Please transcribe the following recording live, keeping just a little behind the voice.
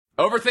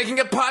Overthinking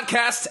It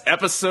Podcast,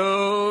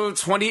 episode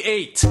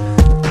 28.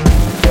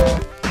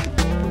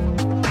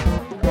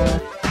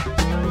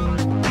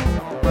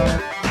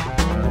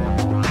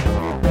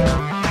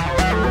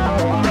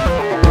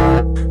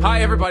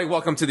 Hi, everybody.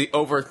 Welcome to the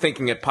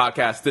Overthinking It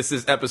Podcast. This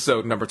is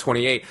episode number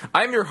 28.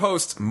 I'm your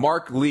host,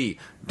 Mark Lee.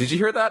 Did you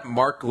hear that?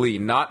 Mark Lee,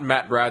 not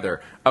Matt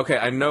Rather. Okay,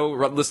 I know,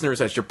 listeners,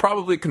 that you're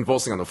probably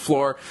convulsing on the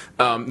floor,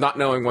 not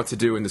knowing what to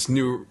do in this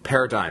new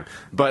paradigm.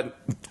 But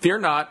fear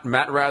not,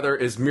 Matt Rather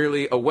is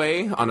merely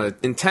away on an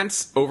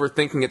intense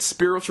Overthinking It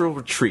spiritual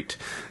retreat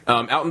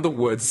out in the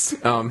woods.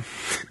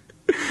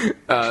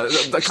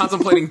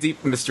 Contemplating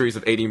deep mysteries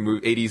of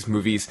 80s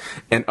movies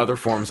and other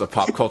forms of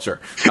pop culture.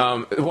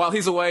 While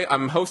he's away,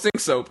 I'm hosting,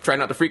 so try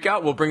not to freak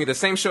out. We'll bring you the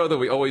same show that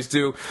we always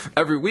do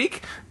every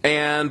week.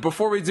 And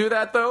before we do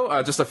that,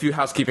 though, just a few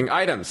housekeeping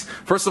items.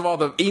 First of all,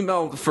 the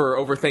email for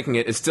Overthinking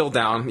It is still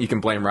down. You can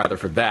blame Rather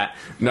for that.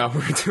 No,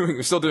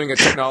 we're still doing a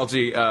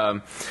technology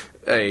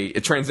a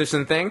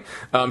transition thing.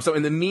 So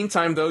in the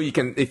meantime, though, you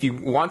can, if you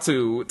want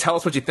to tell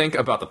us what you think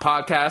about the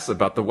podcast,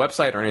 about the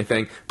website or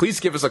anything,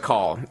 please give us a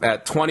call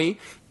at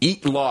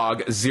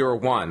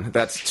 20-EAT-LOG-01.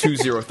 That's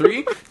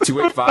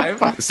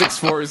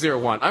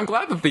 203-285-6401. I'm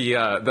glad that the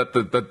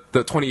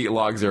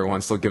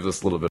 20-EAT-LOG-01 still gives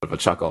us a little bit of a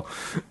chuckle.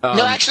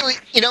 No, actually,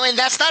 and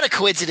that's not a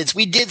coincidence.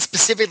 We did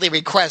specifically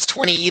request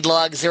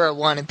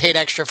 20-EAT-LOG-01 and paid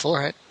extra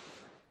for it.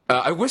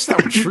 I wish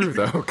that were true,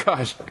 though.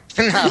 Gosh.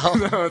 No.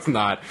 No, it's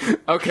not.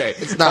 Okay.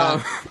 It's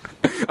not.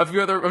 A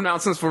few other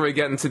announcements before we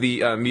get into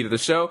the meat of the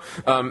show.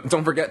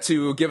 Don't forget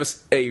to give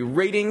us a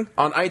rating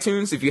on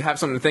iTunes if you have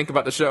something to think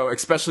about the show,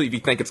 especially if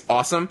you think it's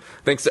awesome.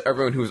 Thanks to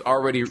everyone who's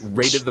already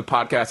rated the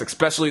podcast,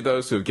 especially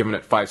those who have given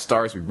it 5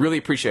 stars. We really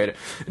appreciate it.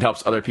 It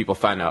helps other people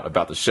find out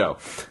about the show.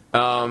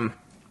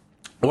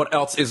 What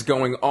else is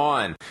going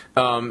on?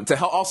 To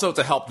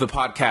help the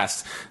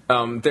podcast,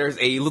 there's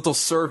a little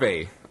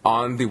survey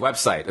on the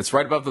website. It's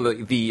right above the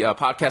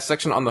podcast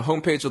section on the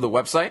homepage of the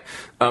website.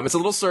 It's a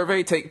little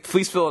survey.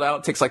 Please fill it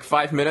out. It takes like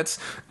 5 minutes.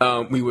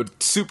 We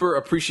would super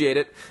appreciate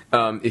it.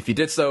 If you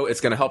did so,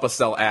 it's going to help us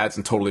sell ads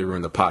and totally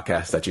ruin the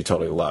podcast that you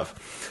totally love.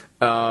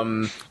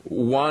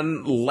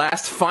 One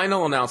last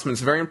final announcement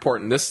is very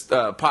important. This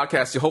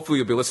podcast, hopefully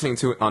you'll be listening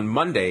to it on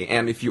Monday,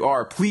 and if you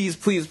are, please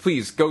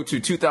go to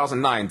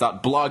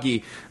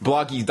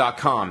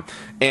 2009.bloggy.com,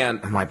 and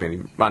I might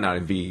not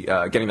even be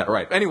getting that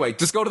right. Anyway,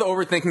 just go to the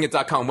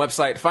overthinkingit.com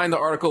website, find the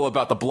article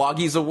about the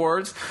Bloggies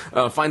Awards,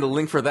 find the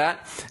link for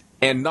that,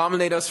 and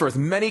nominate us for as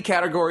many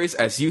categories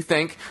as you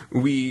think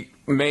we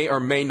may or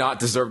may not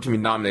deserve to be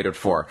nominated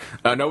for.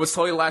 I know it's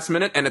totally last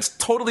minute, and it's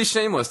totally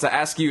shameless to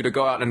ask you to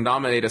go out and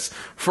nominate us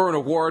for an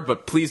award,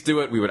 but please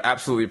do it. We would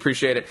absolutely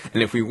appreciate it.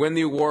 And if we win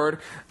the award,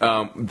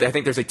 I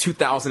think there's a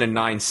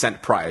 2009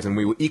 cent prize, and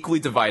we will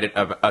equally divide it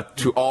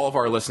to all of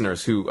our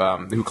listeners who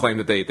claim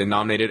that they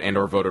nominated and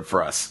or voted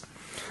for us.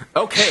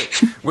 Okay,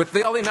 with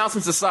all the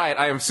announcements aside,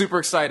 I am super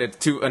excited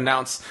to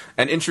announce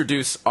and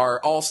introduce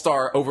our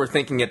all-star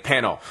Overthinking It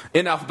panel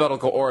in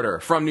alphabetical order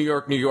from New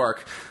York, New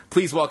York.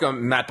 Please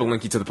welcome Matt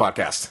Belinkie to the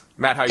podcast.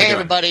 Matt, how are you doing? Hey,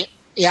 everybody.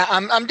 Yeah,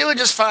 I'm doing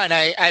just fine.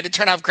 I had to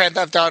turn off Grand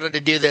Theft Auto to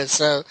do this,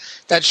 so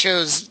that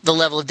shows the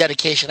level of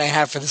dedication I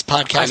have for this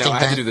podcasting. I know, I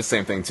had to do the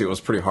same thing, too. It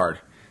was pretty hard.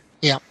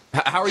 Yeah.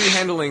 How are you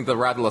handling the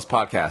Ratherless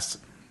podcast?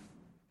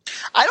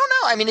 I don't know.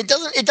 I mean, it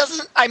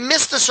doesn't, I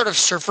miss the sort of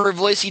surfer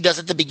voice he does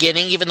at the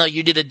beginning, even though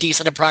you did a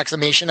decent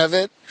approximation of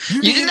it.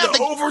 You didn't have the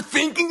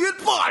Overthinking It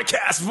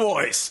podcast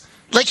voice.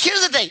 Like,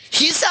 here's the thing.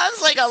 He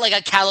sounds like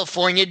a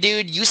California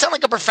dude. You sound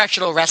like a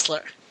professional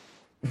wrestler.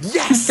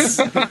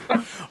 Yes!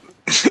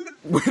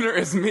 Winner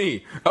is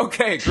me.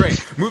 Okay,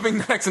 great. Moving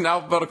next in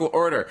alphabetical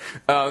order.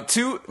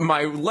 To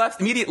my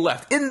immediate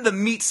left, in the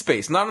meat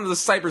space, not in the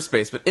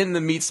cyberspace, but in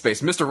the meat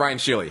space, Mr. Ryan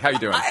Sheely. How you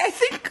doing? I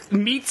think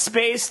meat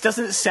space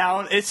doesn't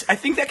sound. I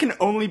think that can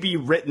only be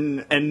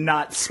written and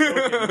not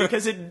spoken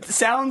because it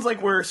sounds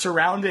like we're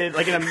surrounded,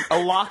 like in a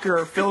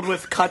locker filled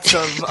with cuts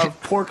of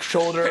pork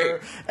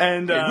shoulder.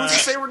 And who's to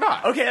say we're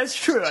not? Okay, that's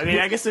true. I mean,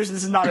 I guess this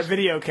is not a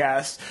video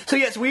cast. So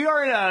yes, we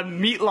are in a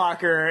meat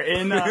locker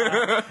in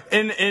the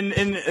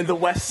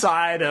west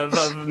side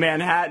of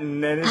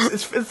Manhattan, and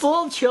it's a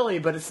little chilly,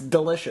 but it's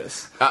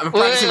delicious. I'm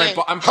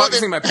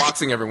practicing my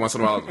boxing every once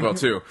in a while as well,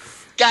 too.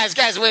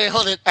 Guys, wait,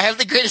 hold it. I have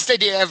the greatest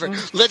idea ever.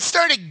 Let's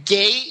start a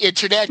gay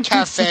internet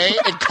cafe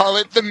and call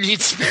it the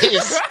Meat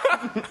Space.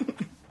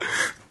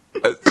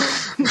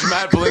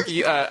 Matt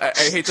Belinkie, I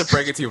hate to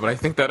break it to you, but I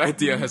think that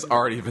idea has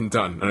already been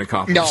done and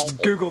accomplished. No.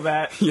 Google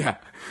that. Yeah.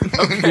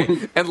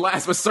 Okay. And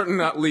last but certainly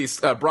not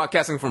least,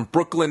 broadcasting from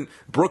Brooklyn,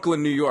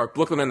 New York,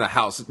 Brooklyn in the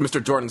house,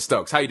 Mr. Jordan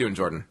Stokes. How you doing,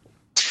 Jordan?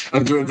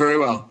 I'm doing very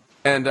well.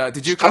 And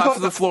did you collapse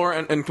to the floor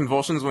in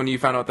convulsions when you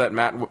found out that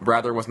Matt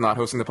Rather was not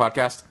hosting the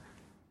podcast?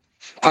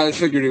 I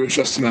figured it was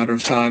just a matter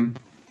of time.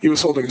 He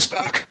was holding us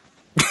back.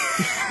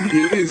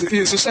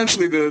 He's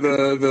essentially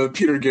the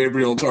Peter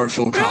Gabriel to our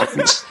Phil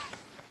Collins.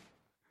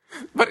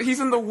 But he's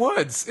in the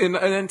woods in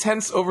an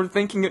intense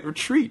Overthinking It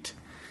retreat.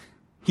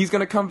 He's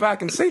going to come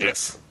back and save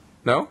us.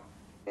 No?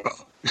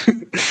 Well,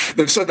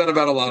 they've said that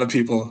about a lot of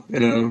people,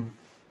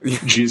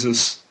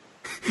 Jesus.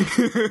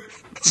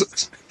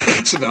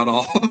 That's about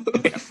all.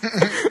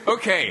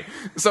 Okay,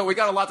 so we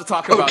got a lot to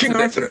talk Oh, about King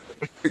today. Arthur.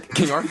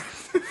 King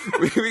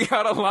Arthur. We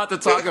got a lot to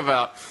talk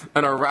about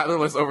on our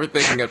Ratherless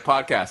Overthinking It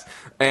podcast.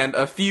 And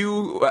a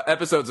few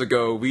episodes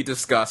ago, we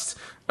discussed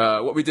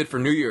what we did for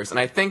New Year's. And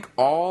I think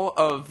all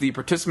of the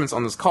participants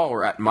on this call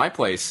were at my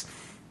place,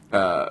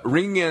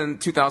 ringing in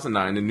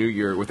 2009, the new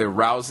year, with a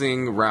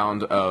rousing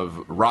round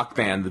of Rock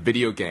Band, the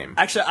video game.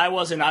 Actually, I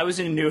wasn't. I was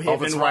in New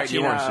Haven that's right,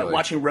 you weren't, Shirley.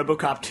 watching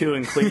RoboCop 2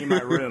 and cleaning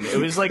my room. It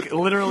was like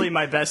literally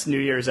my best New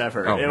Year's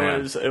ever. Oh, it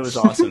man. was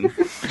awesome.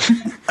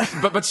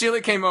 But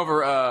Sheila came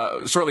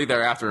over shortly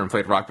thereafter and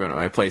played Rock Band at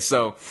my place.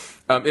 So,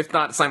 if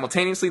not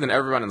simultaneously, then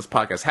everyone on this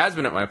podcast has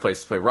been at my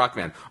place to play Rock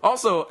Band.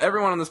 Also,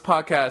 everyone on this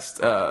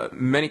podcast,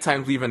 many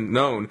times we've been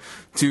known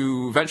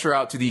to venture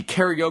out to the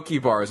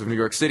karaoke bars of New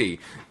York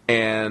City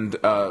and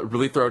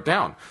really throw it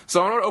down.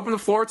 So I want to open the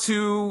floor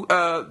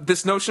to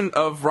this notion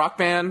of Rock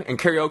Band and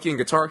karaoke and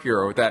Guitar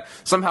Hero, that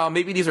somehow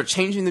maybe these are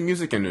changing the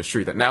music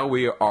industry, that now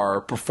we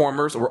are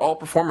performers, or we're all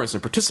performers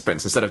and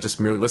participants instead of just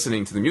merely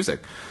listening to the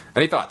music.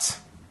 Any thoughts?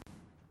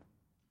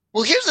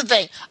 Well, here's the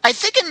thing. I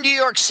think in New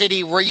York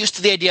City, we're used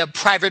to the idea of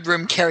private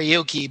room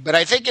karaoke, but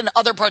I think in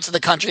other parts of the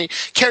country,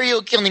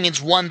 karaoke only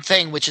means one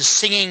thing, which is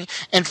singing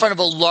in front of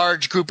a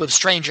large group of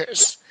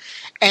strangers.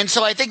 And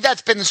so I think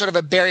that's been sort of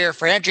a barrier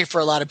for entry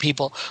for a lot of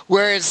people.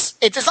 Whereas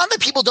it's not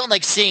that people don't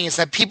like singing, it's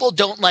that people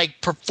don't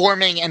like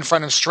performing in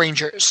front of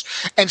strangers.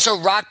 And so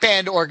Rock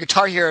Band or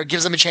Guitar Hero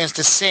gives them a chance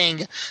to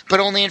sing, but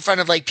only in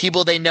front of like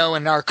people they know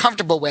and are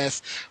comfortable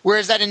with.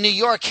 Whereas that in New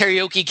York,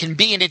 karaoke can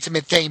be an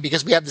intimate thing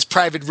because we have this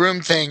private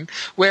room thing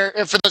where,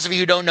 for those of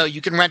you who don't know,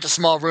 you can rent a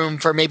small room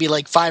for maybe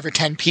like 5 or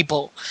 10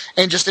 people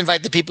and just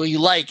invite the people you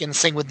like and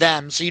sing with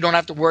them. So you don't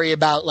have to worry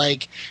about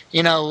like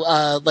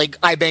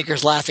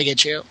iBankers laughing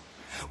at you.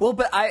 Well,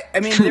 but I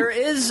mean,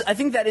 I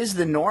think that is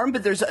the norm,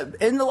 but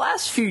in the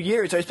last few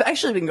years, it's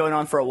actually been going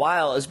on for a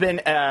while, has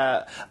been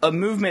a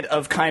movement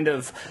of kind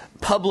of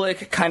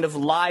public, kind of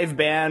live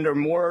band or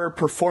more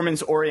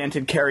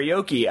performance-oriented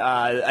karaoke.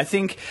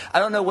 I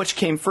don't know which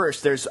came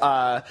first. There's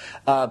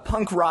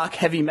punk rock,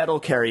 heavy metal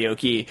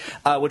karaoke,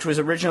 which was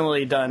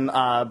originally done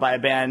by a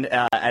band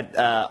at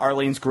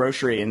Arlene's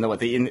Grocery that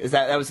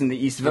was in the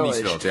East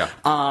Village. East Village, yeah.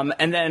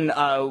 And then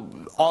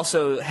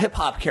also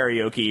hip-hop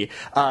karaoke,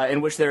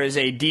 in which there is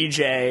a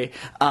DJ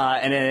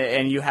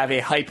and you have a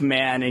hype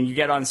man and you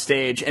get on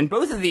stage. And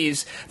both of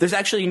these, there's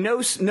actually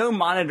no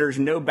monitors,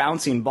 no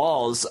bouncing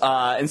balls,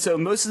 and so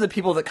most of the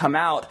people that come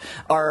out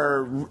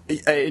are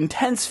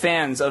intense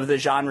fans of the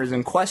genres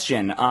in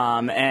question.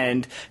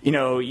 And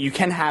you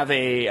can have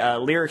a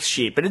lyrics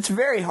sheet, but it's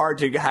very hard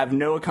to have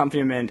no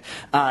accompaniment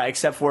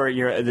except for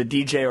the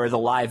DJ or the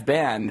live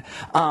band.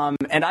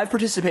 And I've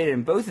participated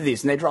in both of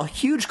these, and they draw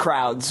huge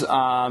crowds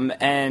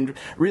and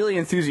really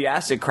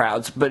enthusiastic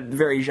crowds, but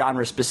very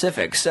genre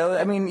specific. So,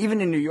 I mean,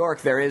 even in New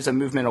York, there is a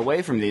movement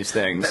away from these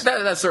things.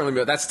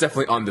 That's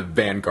definitely on the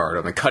vanguard,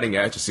 on the cutting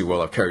edge, if you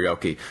will, of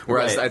karaoke.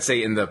 Whereas Right. I'd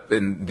say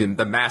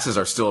the masses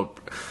are still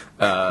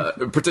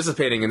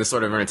participating in this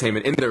sort of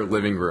entertainment in their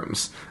living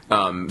rooms.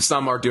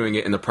 Some are doing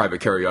it in the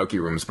private karaoke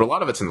rooms, but a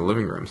lot of it's in the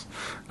living rooms.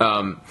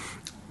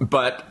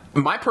 But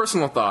my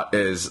personal thought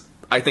is,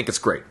 I think it's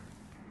great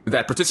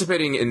that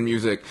participating in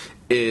music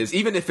is,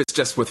 even if it's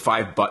just with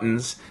 5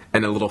 buttons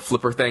and a little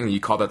flipper thing, you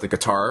call that the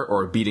guitar,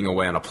 or beating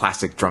away on a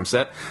plastic drum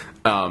set.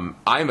 I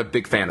am a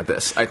big fan of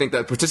this. I think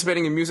that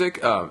participating in music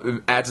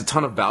adds a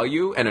ton of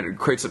value, and it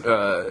creates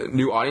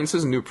new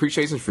audiences and new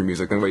appreciations for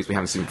music in ways we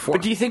haven't seen before.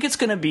 But do you think it's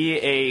going to be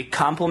a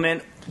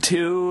complement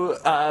to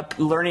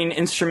learning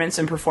instruments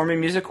and performing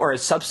music, or a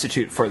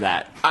substitute for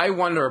that? I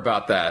wonder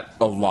about that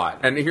a lot.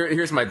 And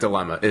here's my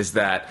dilemma, is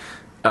that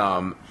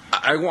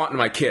I want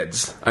my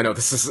kids, I know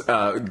this is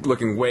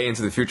looking way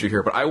into the future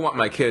here, but I want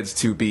my kids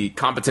to be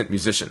competent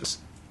musicians.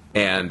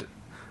 And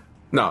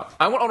no,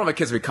 I want all of my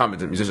kids to be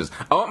competent musicians.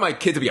 I want my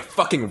kid to be a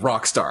fucking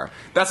rock star.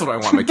 That's what I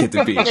want my kid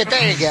to be. Yeah,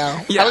 there you go.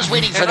 Yeah. I was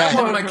waiting for And that.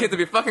 I want my kid to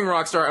be a fucking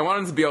rock star. I want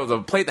him to be able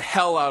to play the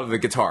hell out of the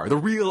guitar, the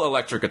real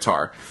electric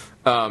guitar.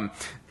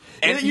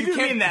 And you do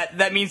can't mean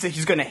that means that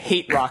he's going to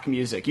hate rock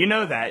music. You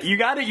know that. You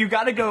got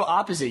to go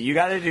opposite. You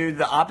got to do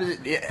the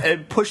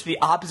opposite, push the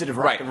opposite of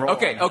rock Right. and roll.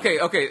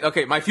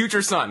 Okay. My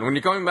future son, when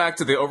you're going back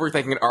to the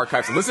Overthinking It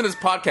archives and listen to this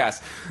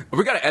podcast,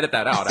 we got to edit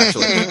that out,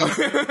 actually.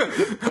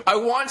 I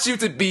want you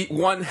to be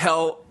one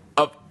hell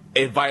of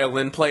a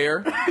violin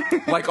player,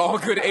 like all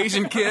good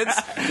Asian kids,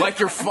 like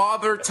your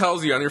father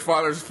tells you, and your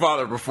father's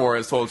father before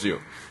has told you.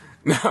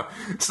 No.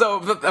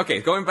 So, okay,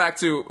 going back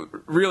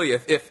to, really,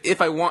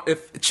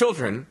 if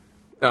children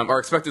are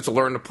expected to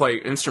learn to play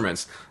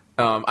instruments,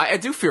 I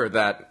do fear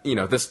that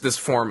this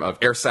form of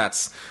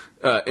ersatz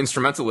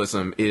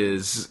instrumentalism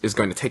is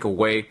going to take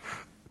away.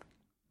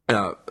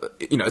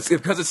 It's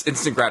because it's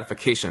instant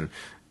gratification.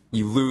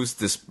 You lose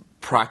this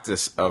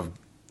practice of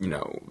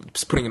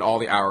just putting in all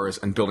the hours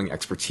and building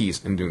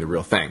expertise and doing the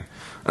real thing.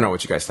 I don't know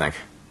what you guys think.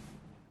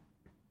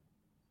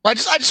 Well,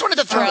 I just wanted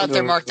to throw out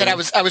there, Mark, that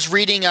I was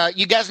reading.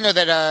 You guys know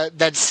that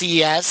that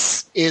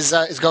CES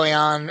is going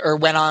on or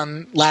went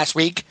on last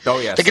week. Oh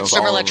yes, the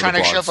Consumer all over the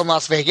Electronics Show blogs. from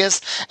Las Vegas.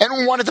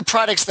 And one of the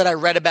products that I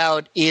read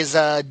about is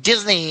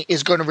Disney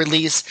is going to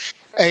release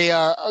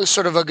a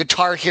sort of a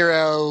Guitar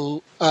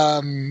Hero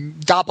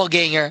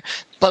doppelganger,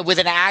 but with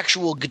an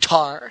actual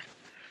guitar.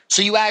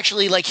 So you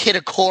actually like hit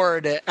a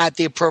chord at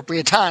the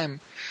appropriate time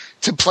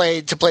to play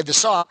the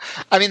song.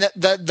 I mean,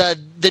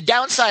 the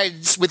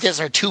downsides with this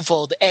are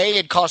twofold. A,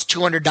 it costs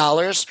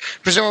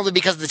 $200, presumably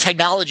because the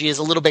technology is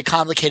a little bit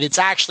complicated. It's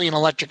actually an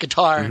electric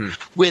guitar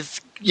with,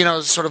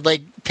 sort of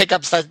like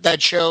pickups that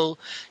show,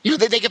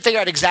 they can figure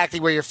out exactly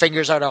where your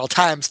fingers are at all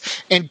times.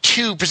 And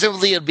two,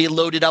 presumably it'll be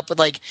loaded up with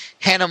like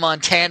Hannah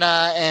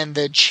Montana and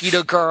the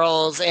Cheetah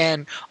Girls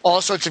and all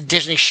sorts of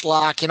Disney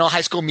schlock,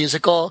 High School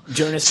Musical.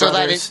 Jonas so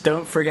Brothers.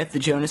 Don't forget the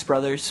Jonas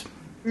Brothers.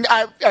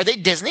 Are they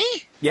Disney?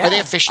 Yeah. Are they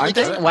officially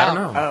Disney? Wow. I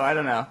don't know. Oh, I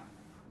don't know.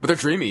 But they're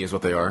dreamy, is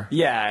what they are.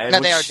 Yeah, No,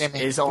 they which are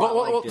Disney. is a lot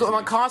like Disney.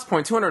 On cost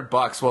point,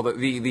 $200. Well,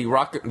 the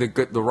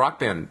rock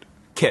band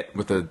kit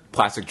with the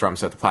plastic drum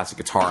set, the plastic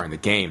guitar, and the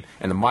game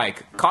and the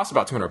mic costs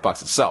about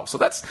 $200 itself. So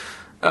that's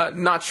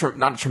not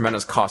a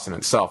tremendous cost in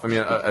itself. I mean,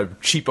 a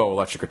cheapo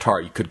electric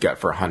guitar you could get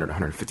for $100,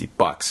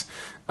 $150.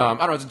 I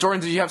don't know, Jordan.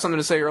 Did you have something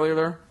to say earlier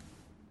there?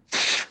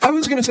 I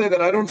was going to say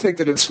that I don't think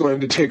that it's going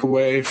to take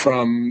away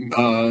from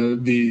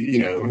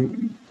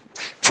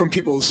from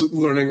people's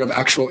learning of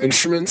actual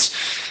instruments.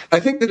 I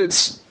think that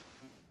it's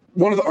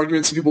one of the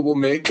arguments that people will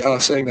make,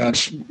 saying that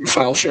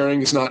file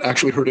sharing is not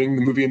actually hurting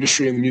the movie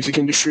industry and the music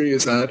industry,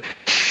 is that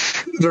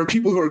there are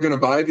people who are going to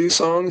buy these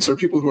songs, there are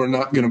people who are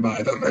not going to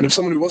buy them. And if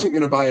someone who wasn't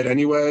going to buy it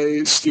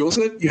anyway steals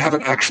it, you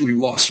haven't actually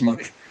lost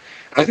money.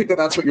 I think that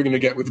that's what you're going to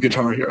get with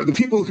Guitar Hero. The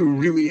people who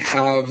really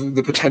have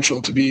the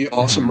potential to be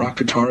awesome rock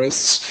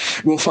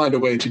guitarists will find a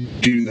way to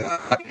do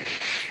that.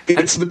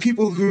 It's the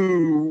people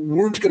who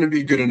weren't going to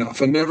be good enough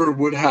and never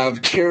would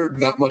have cared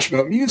that much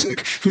about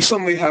music who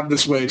suddenly have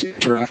this way to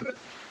interact with it.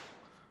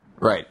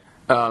 Right.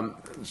 Well,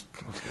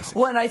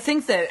 and I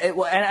think that,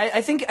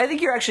 I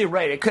think you're actually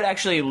right. It could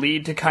actually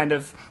lead to kind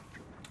of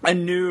a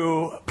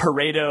new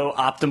Pareto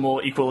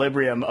optimal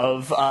equilibrium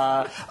of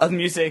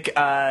music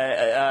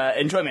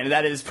enjoyment. And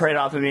that is Pareto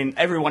optimal. I mean,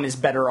 everyone is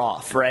better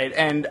off, right?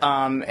 And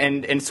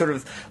sort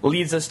of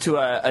leads us to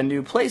a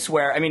new place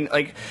where, I mean,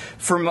 like,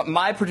 for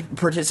my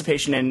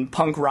participation in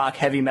punk rock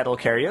heavy metal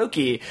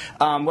karaoke,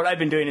 what I've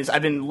been doing is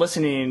I've been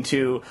listening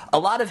to a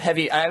lot of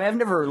heavy. I mean, I've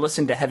never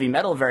listened to heavy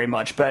metal very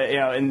much, but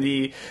in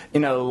the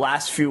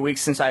last few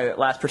weeks since I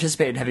last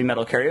participated in heavy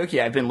metal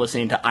karaoke, I've been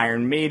listening to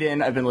Iron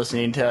Maiden. I've been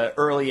listening to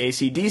early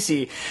AC/DC.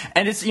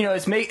 And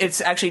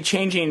it's actually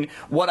changing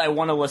what I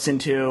want to listen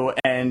to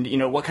and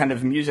what kind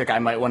of music I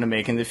might want to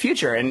make in the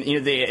future. And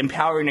the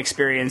empowering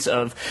experience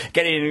of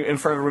getting in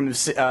front of a room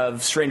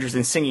of strangers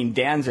and singing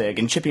Danzig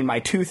and chipping my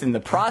tooth in the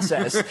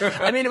process.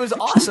 I mean, it was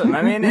awesome.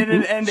 I mean,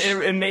 and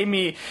it made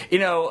me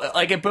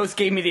like it both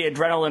gave me the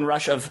adrenaline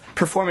rush of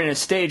performing on a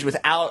stage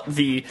without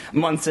the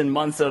months and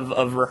months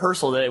of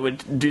rehearsal that it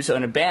would do so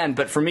in a band.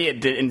 But for me, it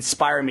did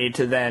inspire me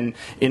to then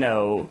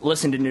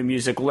listen to new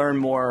music, learn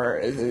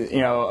more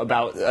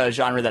about a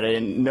genre that I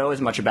didn't know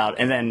as much about,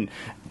 and then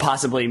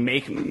possibly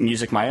make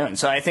music my own.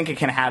 So I think it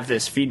can have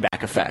this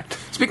feedback effect.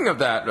 Speaking of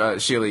that,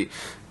 Sheely,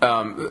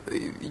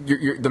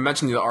 the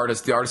mention of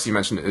the artist you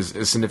mentioned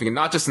is significant,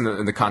 not just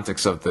in the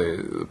context of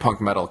the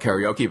punk metal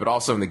karaoke, but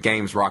also in the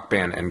games Rock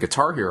Band and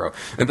Guitar Hero,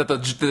 and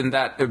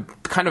that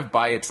kind of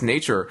by its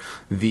nature,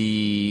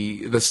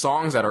 the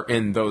songs that are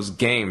in those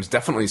games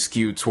definitely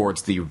skew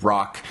towards the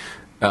rock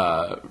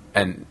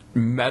and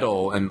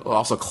metal and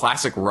also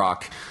classic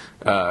rock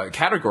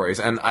categories,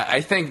 and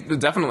I think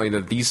definitely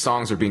that these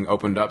songs are being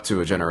opened up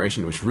to a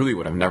generation which really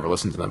would have never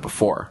listened to them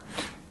before.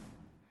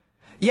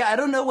 Yeah, I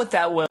don't know what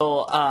that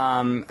will.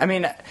 I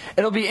mean,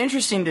 it'll be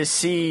interesting to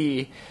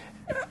see.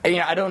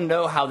 I don't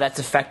know how that's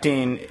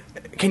affecting.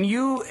 Can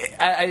you?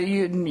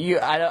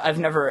 I've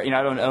never. I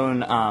don't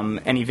own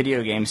any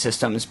video game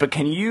systems, but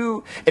can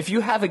you? If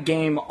you have a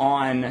game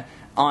on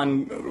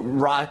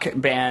Rock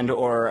Band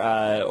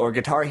or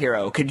Guitar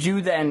Hero, could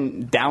you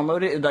then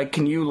download it? Like,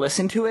 can you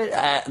listen to it,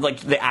 like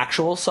the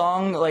actual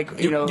song? Like,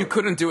 you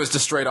couldn't do it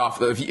just straight off.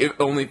 The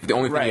only thing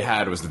you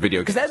had was the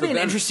video. Because that'd be an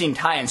interesting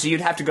tie-in. So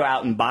you'd have to go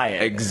out and buy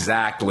it.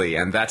 Exactly,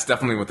 and that's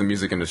definitely what the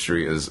music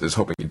industry is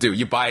hoping to do.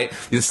 You buy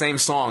the same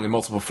song in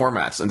multiple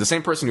formats, and the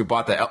same person who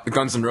bought the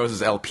Guns N'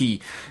 Roses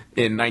LP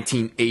in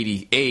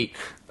 1988.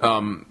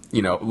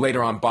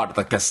 Later on bought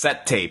the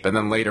cassette tape, and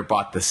then later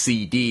bought the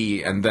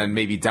CD, and then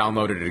maybe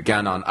downloaded it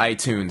again on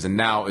iTunes, and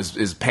now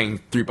is paying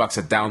 $3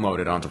 to download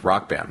it onto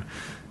Rock Band.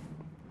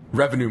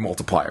 Revenue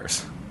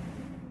multipliers.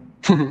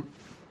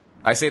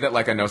 I say that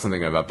like I know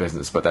something about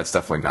business, but that's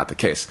definitely not the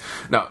case.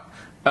 Now,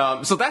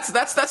 so that's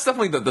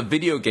definitely the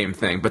video game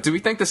thing. But do we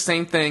think the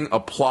same thing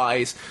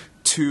applies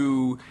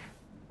to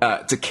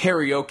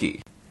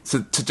karaoke?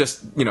 To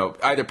just,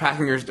 either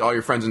packing all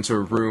your friends into a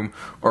room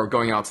or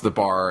going out to the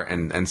bar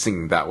and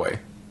singing that way?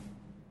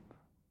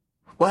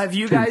 Well, have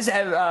you guys,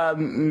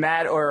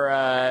 Matt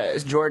or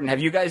Jordan, have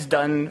you guys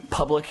done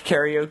public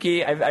karaoke?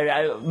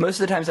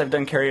 Most of the times I've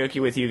done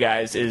karaoke with you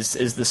guys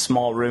is the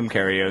small room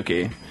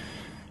karaoke.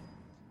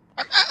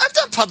 I've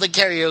done public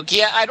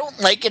karaoke. I don't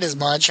like it as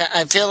much.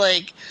 I feel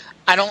like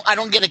I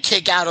don't get a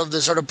kick out of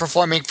the sort of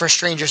performing for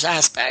strangers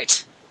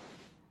aspect.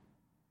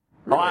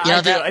 Well,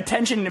 I do.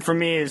 Attention for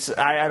me is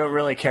I don't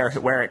really care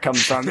where it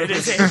comes from. It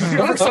is a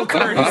universal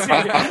currency.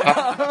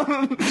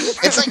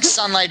 It's like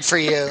sunlight for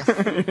you.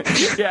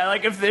 Yeah,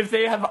 like if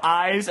they have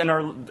eyes and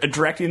are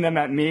directing them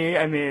at me,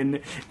 I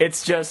mean,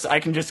 it's just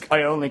I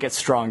only get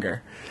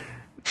stronger.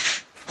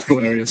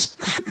 Hilarious.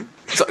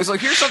 So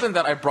here's something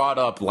that I brought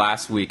up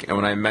last week, and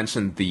when I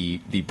mentioned the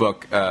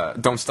book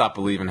 "Don't Stop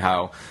Believing,"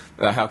 how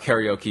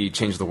karaoke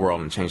changed the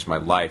world and changed my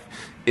life,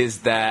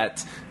 is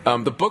that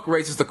the book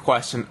raises the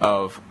question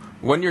of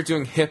when you're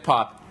doing hip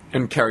hop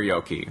and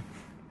karaoke,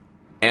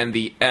 and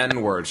the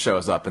N word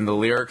shows up in the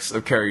lyrics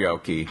of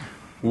karaoke,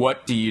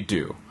 what do you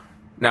do?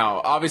 Now,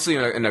 obviously,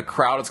 in a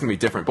crowd, it's going to be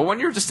different, but when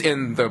you're just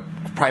in the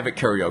private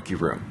karaoke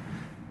room,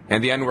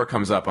 and the N word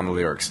comes up on the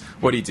lyrics,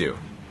 what do you do?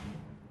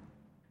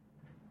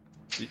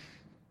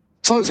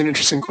 It's always an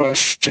interesting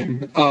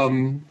question.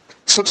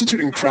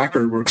 Substituting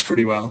cracker works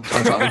pretty well,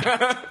 I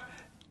find.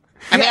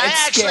 I mean, I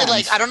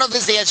actually I don't know if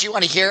this is the answer you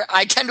want to hear.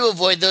 I tend to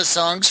avoid those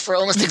songs for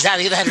almost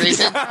exactly that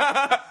reason.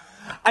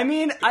 I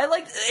mean,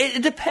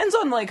 it depends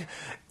on,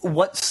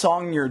 what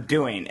song you're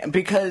doing.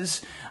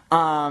 Because,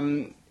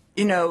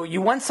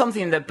 you want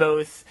something that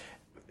both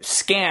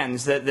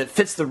scans, that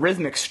fits the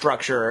rhythmic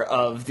structure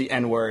of the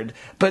N-word,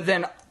 but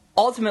then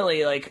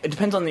ultimately, it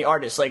depends on the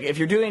artist. If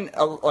you're doing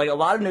a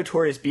lot of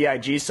Notorious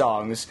B.I.G.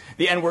 songs,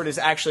 the N-word is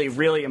actually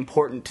really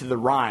important to the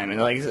rhyme,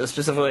 and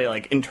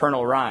specifically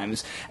internal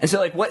rhymes. And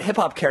so what hip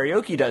hop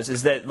karaoke does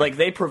is that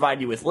they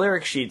provide you with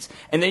lyric sheets,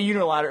 and they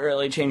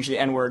unilaterally change the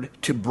N-word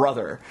to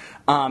brother.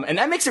 And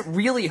that makes it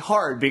really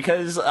hard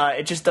because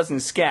it just doesn't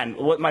scan.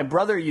 What my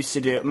brother used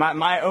to do,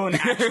 my own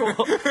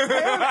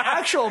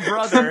actual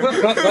brother,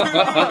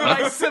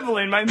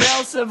 my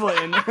male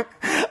sibling,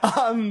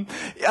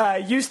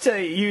 used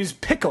to use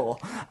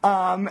pickle.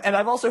 And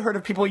I've also heard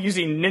of people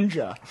using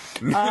ninja.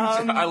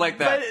 I like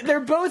that. But they're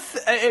both,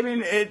 I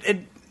mean,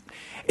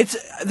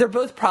 they're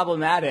both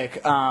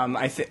problematic.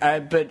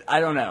 But I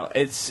don't know.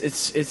 It's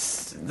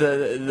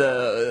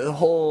the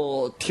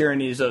whole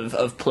tyrannies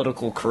of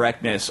political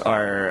correctness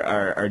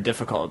are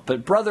difficult.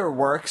 But brother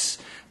works.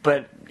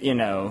 But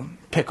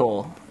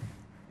pickle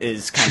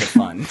is kind of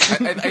fun.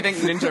 I think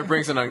ninja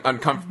brings an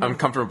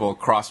uncomfortable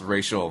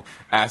cross-racial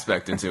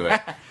aspect into it.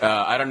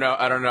 I don't know.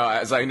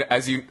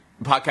 As you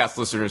podcast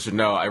listeners should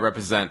know, I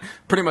represent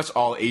pretty much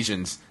all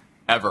Asians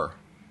ever.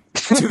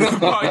 to the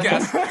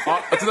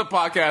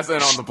podcast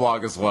and on the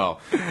blog as well,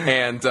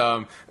 and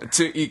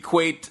to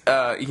equate,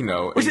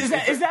 which is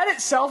that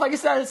itself? I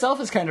guess that itself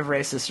is kind of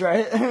racist,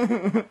 right?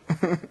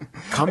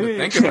 Come to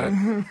think of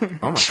it,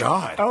 oh my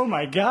god! Oh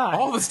my god!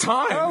 All this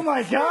time! Oh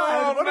my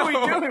god! What are we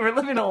doing? We're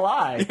living a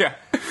lie. Yeah.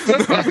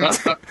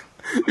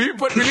 We need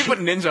to put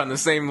ninja on the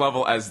same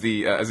level as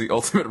the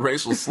ultimate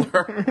racial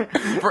slur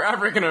for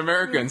African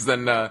Americans.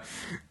 Then.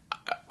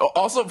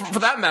 Also, for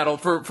that matter,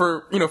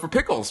 for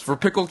pickles, for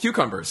pickled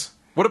cucumbers.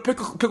 What do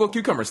pickled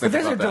cucumbers think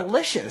about that? Those are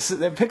delicious.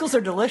 The pickles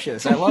are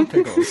delicious. I love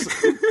pickles.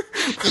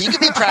 You can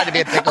be proud to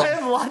be a pickle. I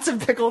have lots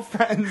of pickle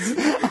friends.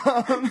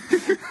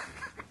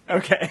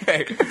 Okay.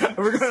 Hey.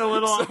 We're going a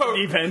little off the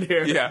deep end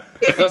here. Yeah.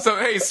 So,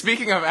 hey,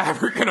 speaking of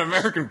African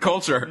American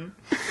culture,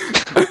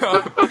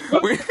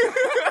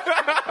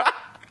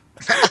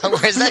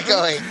 where's that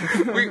going?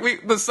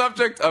 The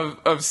subject of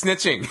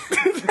snitching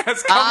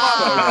has come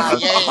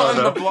up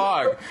on the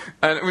blog,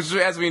 and which,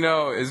 as we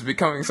know, has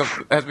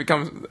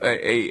become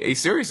a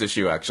serious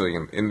issue actually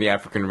in the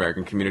African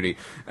American community.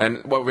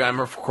 And what I'm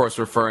of course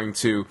referring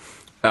to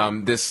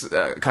this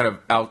kind of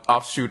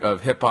offshoot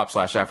of hip hop /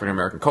 African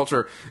American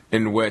culture,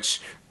 in which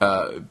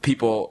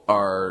people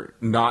are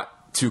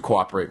not to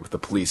cooperate with the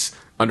police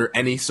under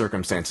any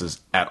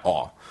circumstances at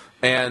all.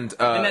 And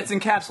that's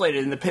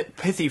encapsulated in the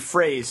pithy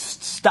phrase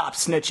 "Stop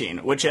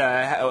Snitching," which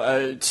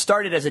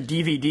started as a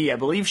DVD, I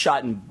believe,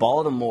 shot in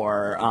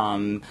Baltimore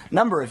a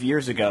number of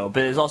years ago,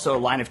 but is also a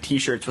line of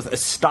T-shirts with a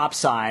stop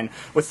sign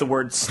with the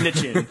word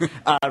 "snitching"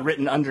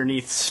 written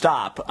underneath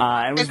 "stop."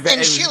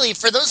 Sheely,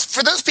 for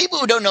those people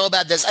who don't know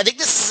about this, I think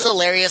this is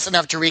hilarious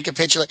enough to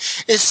recapitulate.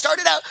 It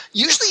started out.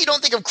 Usually, you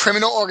don't think of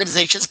criminal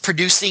organizations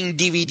producing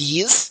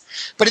DVDs.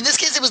 But in this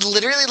case, it was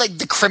literally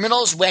the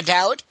criminals went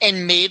out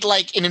and made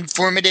an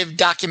informative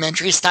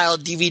documentary style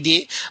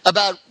DVD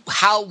about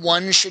how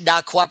one should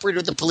not cooperate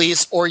with the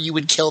police or you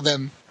would kill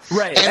them.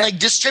 Right. And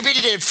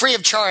distributed it free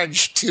of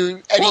charge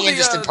to any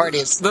interested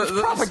parties. The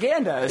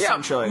propaganda,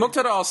 essentially. Yeah,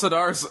 Muqtada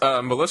al-Sadr's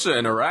militia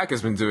in Iraq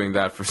has been doing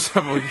that for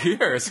several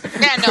years.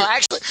 Yeah, no,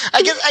 actually,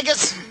 I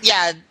guess,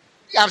 yeah.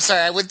 I'm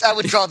sorry, I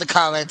withdraw the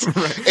comment.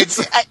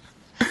 Right.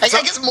 I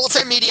guess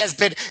multimedia has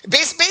been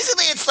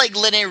basically it's like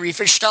Lene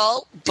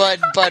Riefenstahl, but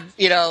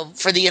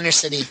for the inner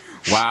city.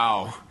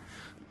 Wow.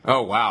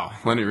 Oh wow,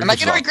 Lene Riefenstahl. Am I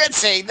going to regret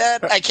saying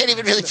that? I can't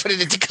even really put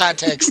it into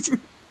context.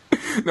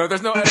 No,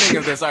 there's no editing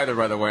of this either,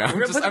 by the way.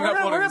 We're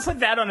gonna put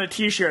that on a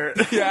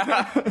T-shirt.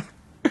 Yeah.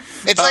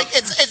 It's like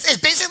it's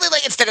basically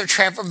like instead of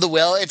Tramp of the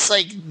Will, it's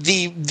like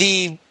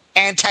the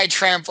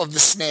anti-Tramp of the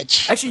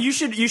Snitch. Actually, you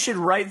should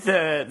write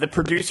the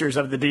producers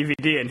of the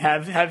DVD and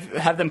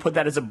have them put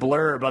that as a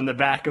blurb on the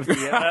back of the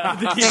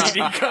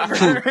DVD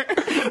cover.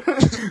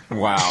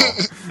 Wow.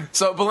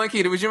 So,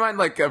 Belenky, would you mind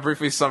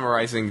briefly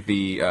summarizing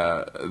the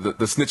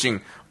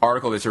snitching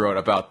article that you wrote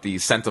about the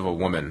scent of a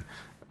woman?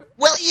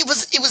 Well,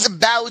 it was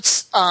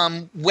about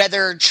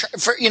whether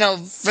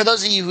for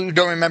those of you who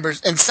don't remember,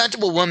 in Scent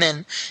of a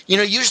Woman,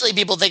 usually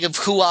people think of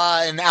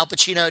Hua and Al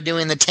Pacino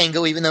doing the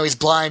tango even though he's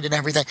blind and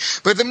everything.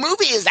 But the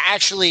movie is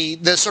actually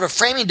the sort of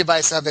framing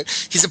device of it.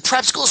 He's a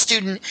prep school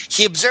student.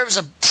 He observes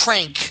a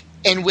prank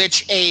in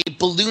which a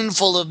balloon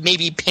full of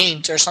maybe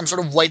paint or some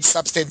sort of white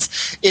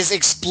substance is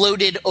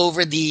exploded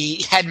over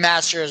the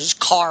headmaster's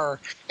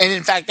car, and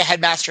in fact the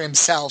headmaster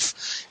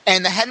himself.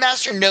 And the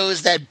headmaster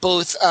knows that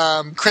both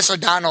Chris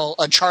O'Donnell,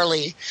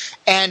 Charlie,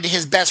 and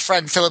his best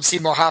friend Philip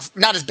Seymour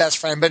Hoffman, not his best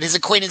friend, but his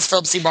acquaintance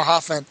Philip Seymour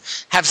Hoffman,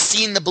 have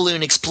seen the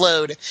balloon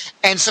explode.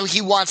 And so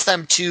he wants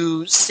them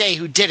to say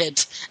who did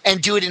it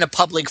and do it in a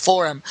public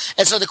forum.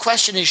 And so the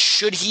question is,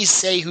 should he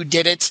say who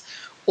did it?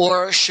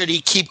 Or should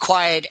he keep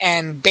quiet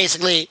and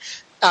basically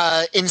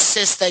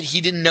insist that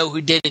he didn't know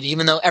who did it,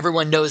 even though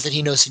everyone knows that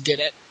he knows who did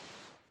it?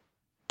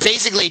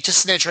 Basically, to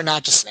snitch or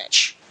not to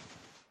snitch.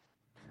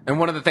 And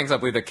one of the things I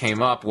believe that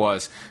came up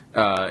was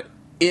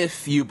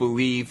if you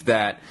believe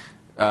that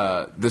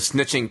the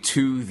snitching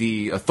to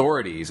the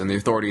authorities and the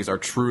authorities are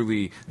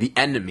truly the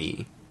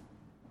enemy,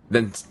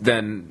 then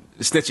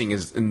snitching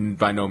is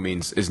by no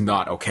means is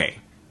not okay.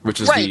 Which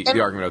is right.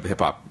 the argument of the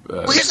hip-hop.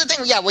 Well, here's the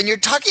thing. Yeah, when you're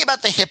talking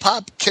about the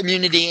hip-hop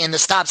community and the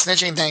stop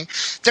snitching thing,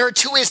 there are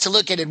two ways to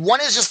look at it.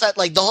 One is just that,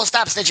 the whole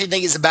stop snitching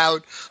thing is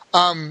about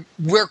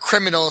we're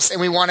criminals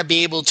and we want to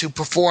be able to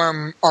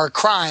perform our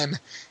crime.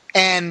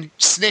 And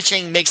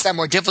snitching makes that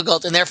more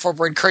difficult, and therefore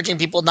we're encouraging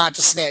people not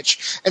to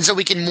snitch. And so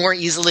we can more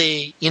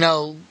easily,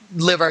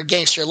 live our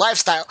gangster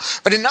lifestyle.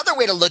 But another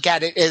way to look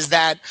at it is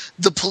that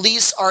the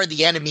police are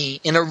the enemy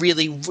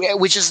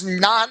which is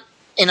not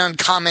an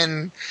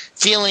uncommon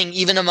feeling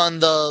even among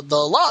the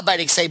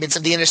law-abiding segments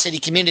of the inner city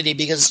community,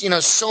 because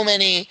so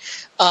many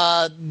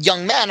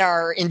young men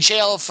are in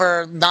jail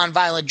for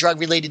nonviolent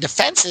drug-related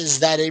offenses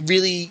that it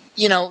really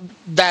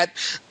that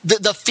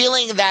the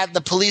feeling that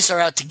the police are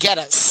out to get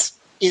us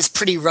is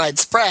pretty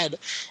widespread,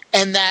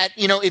 and that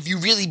if you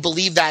really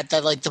believe that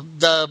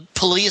the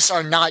police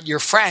are not your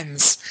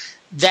friends,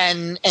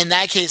 then in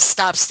that case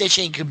stop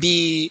snitching could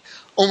be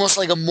almost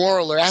like a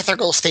moral or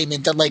ethical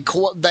statement that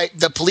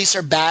the police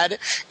are bad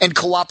and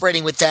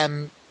cooperating with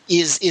them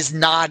is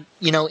not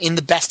in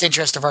the best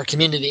interest of our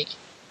community.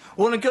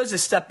 Well, and it goes a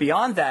step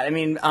beyond that. I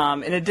mean,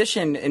 in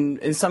addition,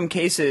 in some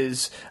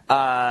cases,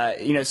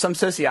 some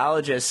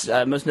sociologists,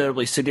 most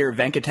notably Sudhir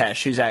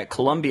Venkatesh, who's at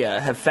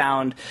Columbia, have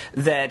found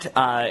that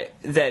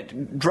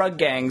that drug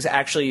gangs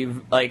actually,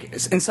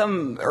 in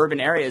some urban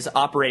areas,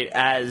 operate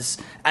as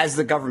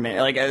the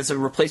government, as a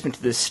replacement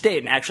to the state,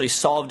 and actually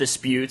solve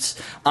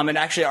disputes, and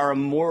actually are a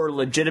more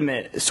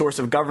legitimate source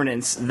of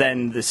governance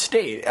than the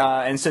state,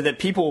 and so that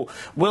people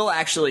will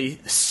actually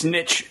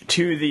snitch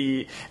to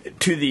the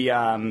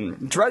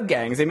drug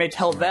gangs. They may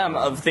tell them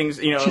of things,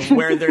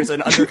 where there's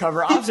an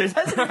undercover officer.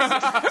 It's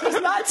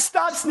not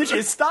stop snitching.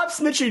 It's stop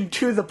snitching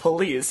to the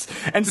police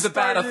and to the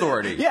bad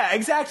authority. Yeah,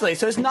 exactly.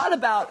 So it's not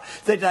about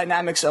the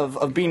dynamics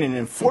of being an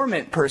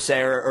informant per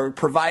se, or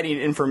providing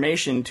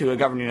information to a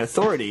governing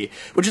authority,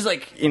 which is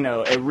a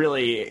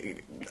really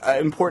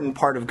important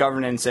part of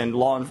governance and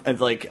law,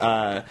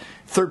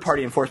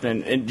 third-party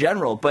enforcement in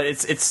general. But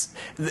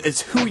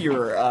it's who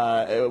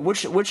you're,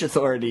 which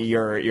authority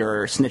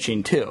you're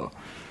snitching to.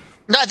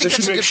 No, I think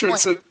that's a good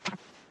point.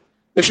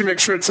 They should make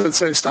sure it says,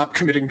 say, stop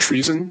committing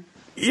treason.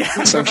 Yeah,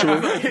 essentially.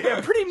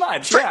 Yeah, pretty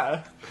much.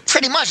 Yeah,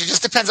 pretty much. It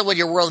just depends on what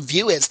your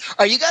worldview is.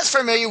 Are you guys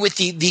familiar with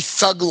the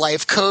Thug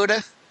Life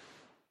Code?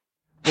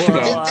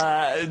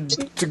 Well,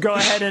 to go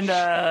ahead and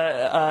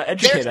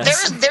educate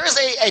us. There is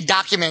a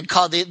document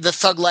called the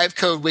Thug Life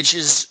Code, which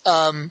is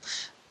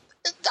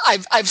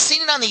I've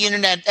seen it on the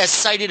internet as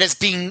cited as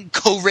being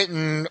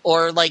co-written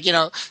or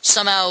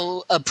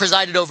somehow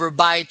presided over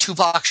by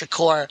Tupac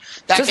Shakur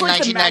back in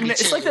 1992.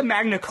 It's like the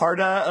Magna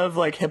Carta of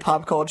hip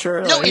hop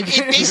culture. No, it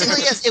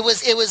basically is. It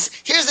was.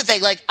 Here's the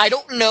thing. I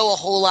don't know a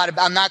whole lot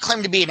about. I'm not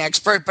claiming to be an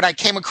expert, but I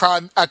came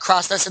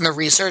across this in the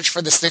research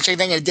for the snitching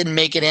thing, and it didn't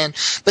make it in.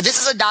 But this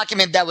is a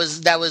document that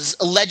was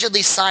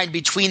allegedly signed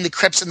between the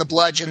Crips and the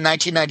Bloods in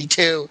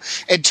 1992,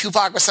 and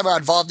Tupac was somehow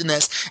involved in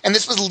this. And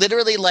this was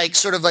literally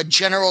sort of a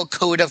general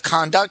code of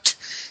conduct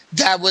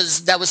that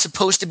was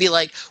supposed to be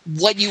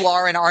what you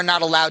are and are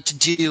not allowed to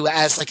do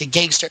as a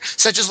gangster,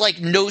 such as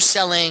no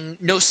selling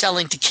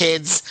to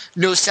kids,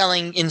 no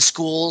selling in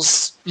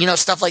schools,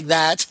 stuff like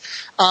that.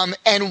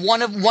 And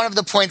one of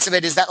the points of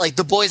it is that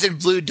the boys in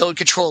blue don't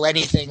control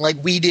anything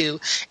like we do,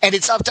 and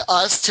it's up to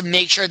us to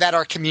make sure that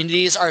our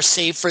communities are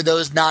safe for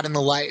those not in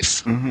the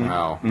life. Mm-hmm.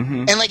 Wow.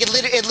 Mm-hmm. And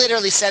it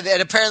literally said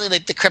that apparently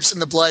the Crips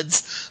and the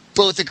Bloods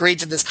both agreed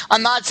to this.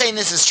 I'm not saying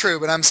this is true,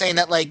 but I'm saying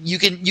that like you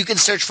can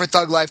search for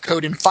Thug Life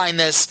code and find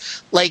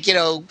this like, you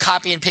know,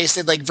 copy and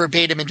pasted like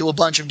verbatim into a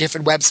bunch of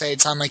different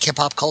websites on like hip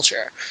hop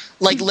culture.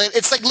 Like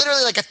it's like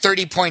literally like a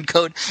 30-point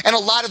code, and a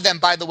lot of them,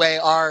 by the way,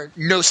 are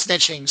no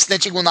snitching.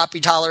 Snitching will not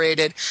be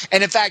tolerated,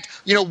 and in fact,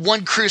 you know,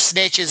 one crew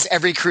snitches,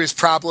 every crew's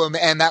problem,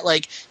 and that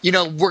like, you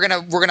know, we're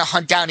gonna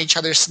hunt down each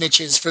other's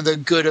snitches for the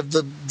good of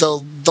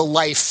the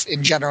life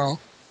in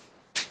general.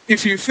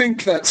 If you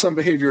think that some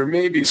behavior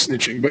may be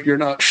snitching, but you're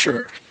not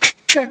sure,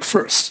 check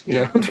first.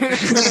 You know?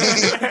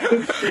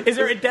 Is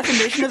there a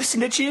definition of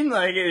snitching?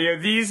 Like, you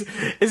know, is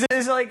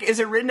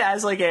it written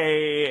as like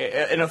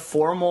in a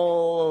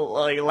formal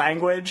like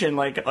language and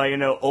like you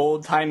know,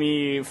 old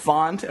timey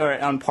font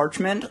or on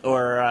parchment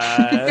or?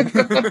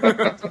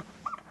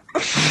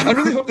 I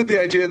really hope that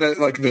the idea that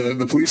like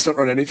the police don't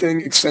run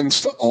anything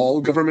extends to all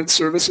government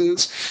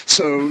services.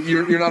 So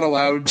you're not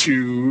allowed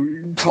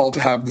to call to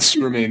have the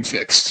sewer main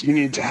fixed. You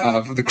need to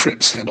have the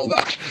Crips handle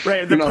that.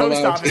 Right, the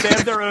post office. They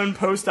have their own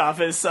post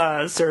office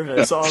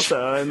service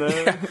also. And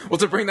well,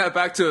 to bring that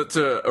back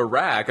to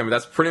Iraq, I mean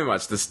that's pretty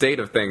much the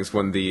state of things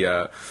when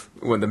the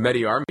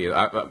Mahdi army,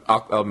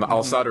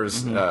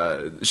 al-Sadr's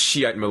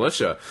Shiite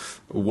militia,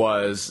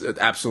 was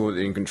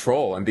absolutely in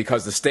control, and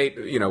because the state,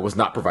 you know, was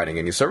not providing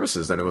any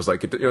services, then it was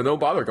like, you know, no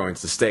bother going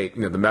to the state.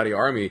 You know, the Mahdi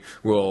army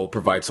will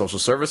provide social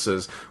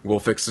services, will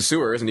fix the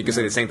sewers, and you can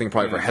say the same thing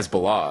probably for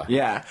Hezbollah.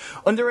 Yeah,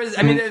 and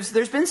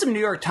there's been some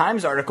New York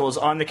Times articles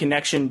on the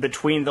connection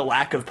between the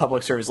lack of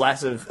public service,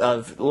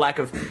 lack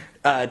of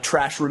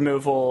trash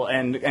removal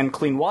and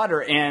clean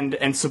water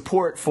and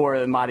support for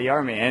the Mahdi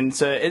army, and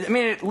so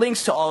it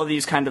links to all of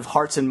these kind of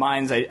hearts and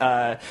minds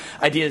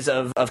ideas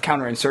of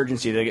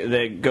counterinsurgency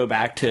that go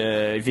back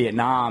to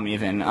Vietnam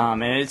even,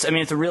 and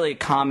it's a really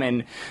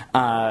common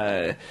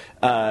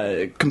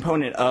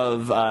component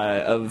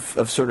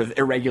of sort of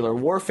irregular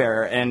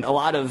warfare, and a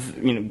lot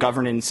of, you know,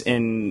 governance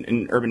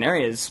in urban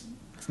areas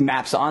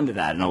maps onto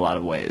that in a lot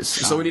of ways.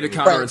 So we need a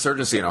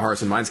counterinsurgency and a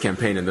Hearts and Minds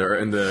campaign in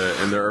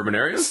the urban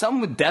areas? Some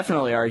would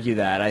definitely argue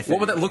that, I think. What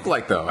would that look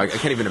like, though? I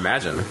can't even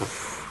imagine.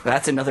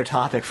 That's another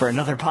topic for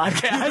another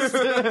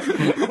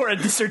podcast or a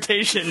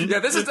dissertation. Yeah,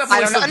 this is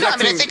definitely. I don't know. I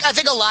mean, I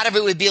think a lot of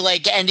it would be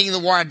like ending the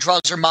war on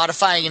drugs or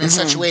modifying it in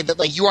such a way that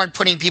like you aren't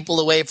putting people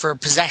away for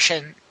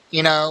possession,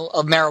 you know,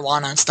 of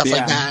marijuana and stuff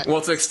like that. Well,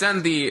 to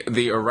extend the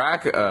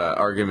Iraq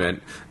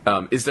argument,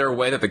 is there a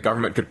way that the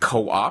government could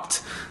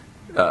co-opt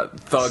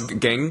thug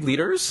gang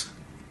leaders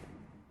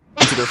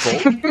into their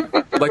fold,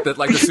 like the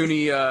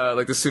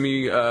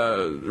Sunni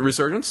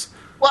resurgence?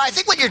 Well, I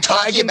think what you're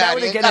talking about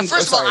is,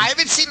 first of all, I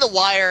haven't seen The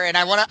Wire, and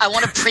I want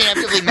to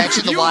preemptively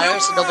mention The Wire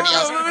so nobody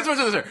else.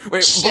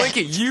 Wait,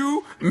 Blinky,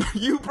 you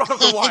brought up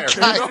The Wire.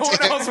 No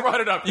one else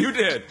brought it up. You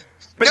did.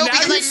 But no, now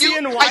because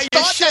I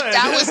thought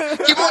that was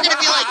people were going to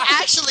be like,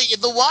 actually, in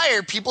The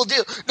Wire, people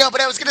do. No,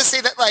 but I was going to say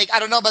that, like, I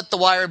don't know about The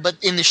Wire, but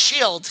in The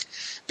Shield,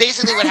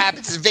 basically what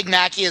happens is Vic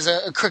Mackey is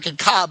a crooked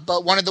cop,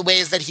 but one of the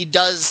ways that he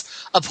does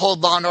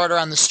uphold law and order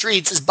on the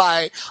streets is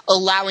by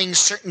allowing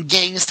certain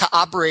gangs to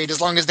operate as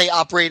long as they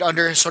operate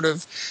under sort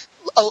of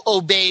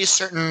obey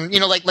certain, you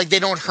know, like they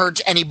don't hurt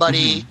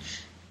anybody.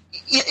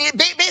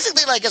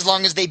 Basically, like, as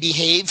long as they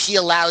behave, he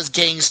allows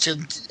gangs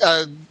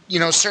to, you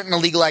know, certain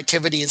illegal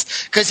activities,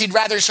 because he'd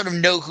rather sort of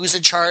know who's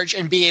in charge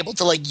and be able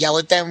to, like, yell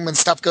at them when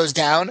stuff goes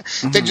down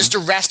than just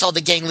arrest all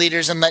the gang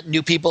leaders and let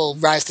new people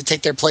rise to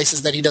take their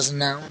places that he doesn't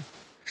know.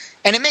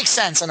 And it makes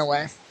sense in a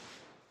way.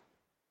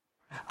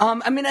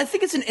 I mean, I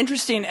think it's an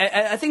interesting.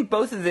 I think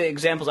both of the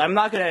examples. I'm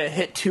not going to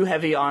hit too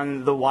heavy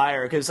on The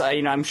Wire because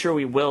you know, I'm sure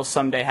we will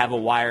someday have a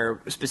Wire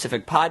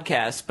specific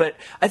podcast. But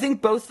I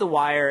think both The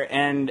Wire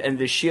and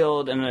The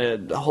Shield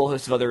and a whole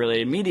host of other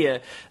related media,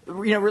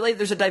 you know, relate.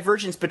 There's a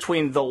divergence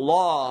between the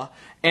law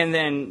and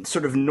then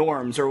sort of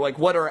norms, or like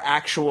what are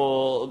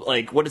actual,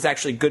 like what is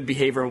actually good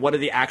behavior and what are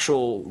the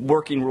actual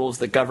working rules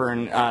that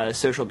govern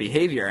social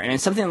behavior. And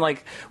it's something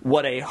like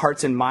what a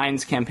Hearts and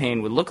Minds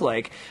campaign would look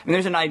like. I mean,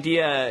 there's an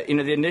idea, you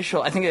know, the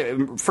initial, I think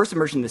it first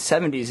emerged in the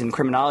 70s in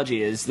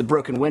criminology, is the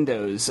broken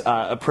windows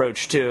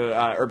approach to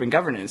urban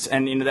governance.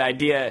 And, you know, the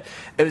idea,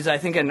 it was, I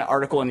think, an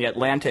article in The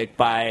Atlantic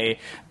by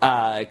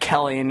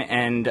Kelling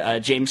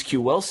and James Q.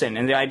 Wilson.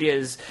 And the idea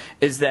is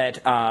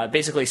that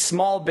basically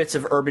small bits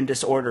of urban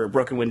disorder,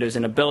 broken windows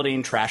in a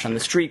building, trash on the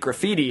street,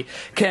 graffiti,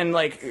 can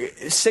like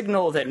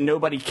signal that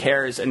nobody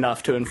cares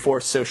enough to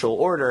enforce social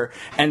order,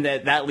 and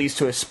that leads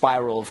to a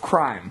spiral of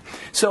crime.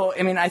 So,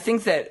 I mean, I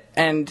think that,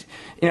 and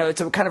you know,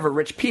 it's a kind of a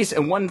rich piece.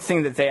 And one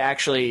thing that they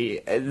actually,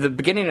 the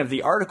beginning of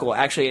the article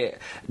actually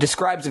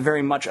describes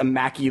very much a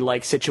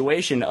Mackey-like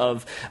situation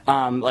of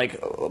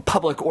like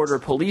public order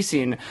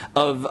policing,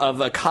 of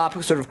a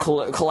cop sort of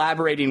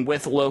collaborating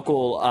with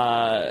local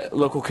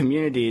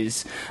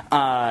communities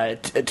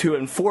to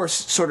enforce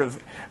sort of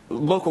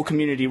local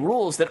community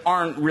rules that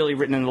aren't really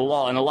written into the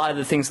law, and a lot of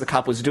the things the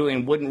cop was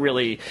doing wouldn't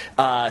really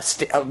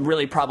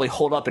really probably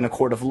hold up in a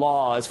court of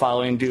law as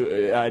following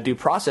due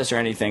process or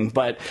anything,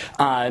 but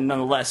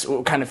nonetheless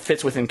it kind of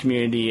fits within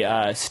community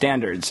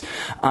standards.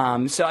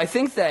 So I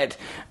think that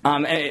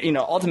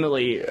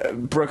ultimately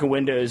broken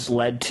windows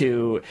led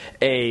to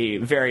a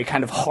very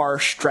kind of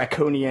harsh,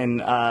 draconian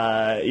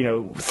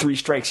 3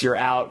 strikes you're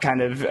out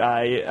kind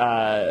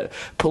of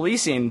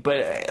policing,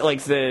 but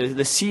like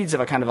the seeds of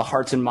a kind of a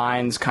hearts and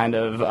minds kind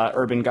of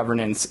urban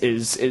governance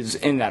is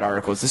in that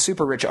article. It's a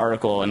super rich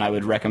article, and I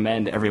would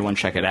recommend everyone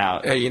check it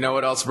out. Hey, you know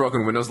what else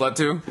broken windows led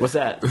to? What's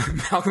that?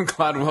 Malcolm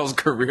Gladwell's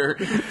career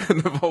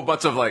and a whole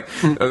bunch of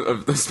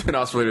of the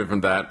spin-offs related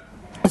from that.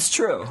 It's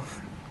true.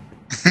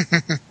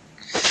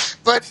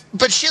 But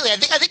Sheila, I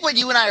think what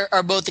you and I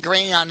are both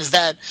agreeing on is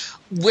that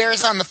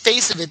whereas on the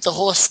face of it, the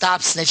whole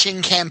Stop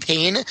Snitching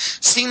campaign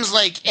seems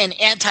like an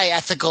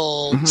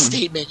anti-ethical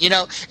statement.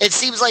 It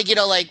seems like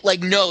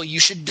no, you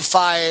should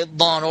defy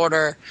law and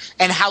order,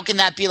 and how can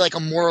that be like a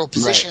moral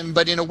position? Right.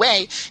 But in a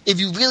way, if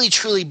you really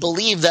truly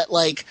believe that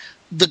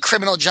the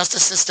criminal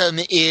justice system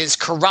is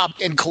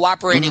corrupt and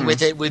cooperating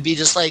with it would be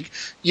just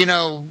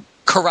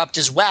corrupt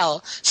as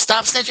well,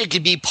 Stop Snitching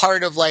could be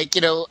part of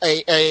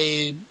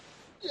a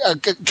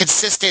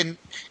consistent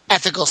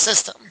ethical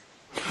system.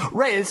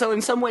 Right, and so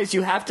in some ways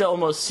you have to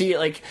almost see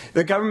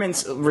the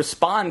government's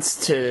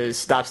response to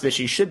Stop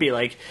Snitching should be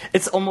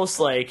it's almost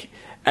like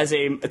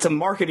it's a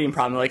marketing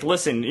problem.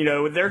 Listen,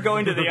 they're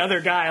going to the other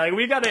guy.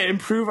 We got to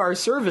improve our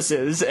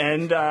services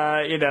and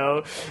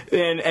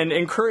and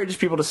encourage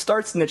people to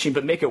start snitching,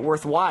 but make it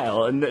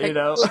worthwhile. And give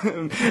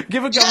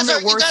a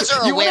government worth.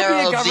 You want to be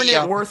a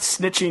government worth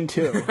snitching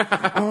too.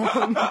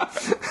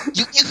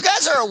 You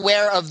guys are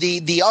aware of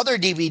the other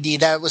DVD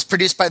that was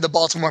produced by the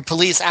Baltimore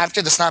Police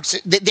after the Stop.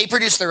 They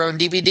produced their own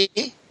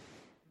DVD.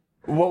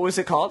 What was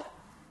it called?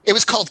 It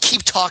was called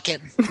Keep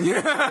Talking. and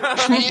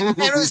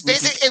it was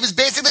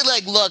basically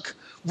look,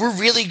 we're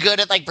really good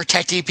at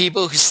protecting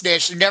people who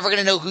snitch. They're never going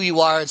to know who you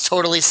are. It's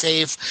totally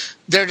safe.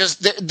 They're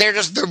just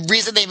the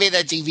reason they made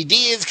that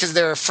DVD is because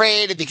they're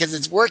afraid and because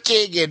it's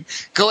working, and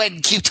go ahead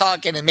and keep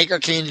talking and make our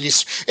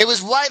communities. It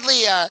was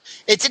widely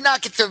it did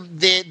not get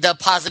the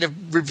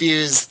positive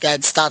reviews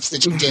that Stop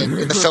Snitching did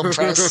in the film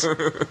press.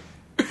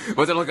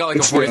 Was it like a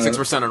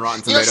 46% on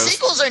Rotten Tomatoes?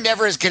 Sequels are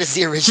never as good as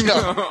the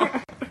original.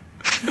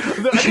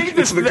 I think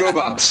it's the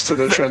GoBots to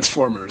the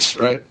Transformers,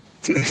 right?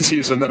 To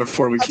use a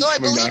metaphor we keep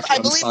coming back to. I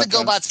believe the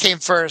GoBots came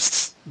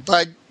first,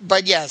 but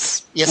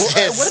yes, it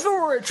is. What if it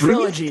were a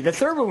trilogy? Really? The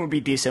third one would be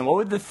decent. What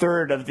would the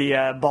third of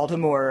the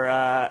Baltimore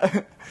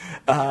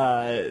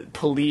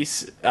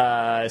police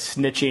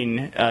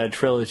snitching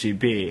trilogy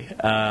be?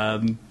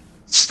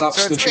 Stop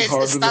Snitching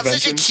Hard with Stop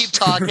Snitching, Keep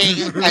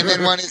Talking, and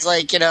then one is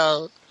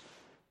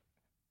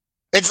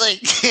it's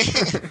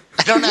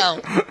I don't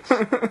know.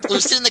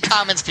 Post it in the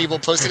comments, people.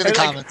 Post it in the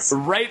comments.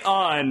 Right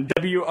on.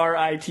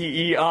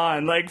 WRITE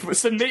on.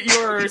 Submit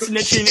your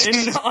snitching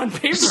in on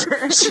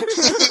paper.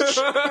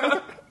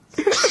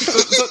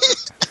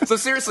 So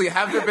seriously,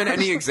 have there been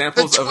any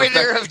examples the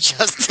Twitter of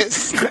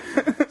justice?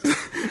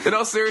 In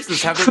all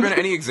seriousness, have there been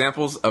any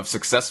examples of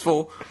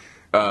successful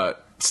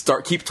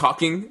keep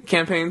talking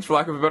campaigns, for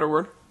lack of a better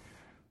word?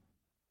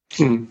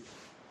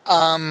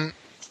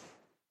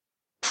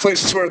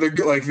 Places where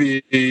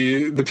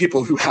the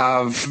people who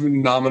have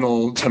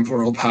nominal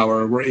temporal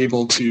power were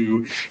able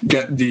to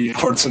get the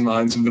hearts and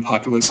minds of the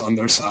populace on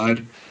their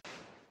side.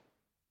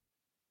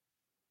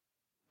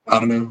 I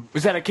don't know.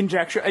 Was that a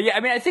conjecture? Yeah, I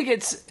mean, I think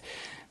it's.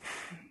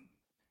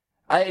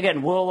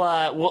 Again, we'll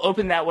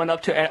open that one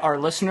up to our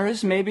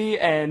listeners, maybe,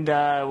 and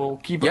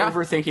we'll keep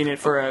overthinking it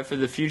for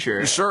the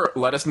future. Sure,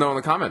 let us know in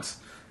the comments.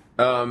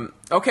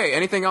 Okay,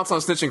 anything else on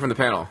snitching from the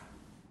panel?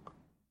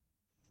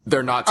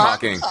 They're not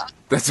talking.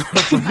 That's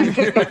what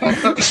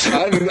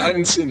I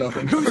didn't see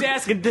nothing. Who's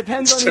asking?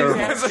 Depends on who's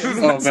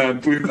asking. Oh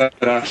man, bleep that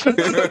out.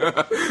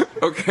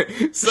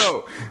 Okay,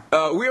 so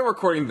we are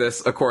recording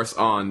this, of course,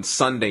 on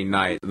Sunday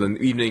night, the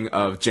evening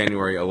of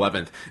January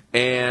 11th.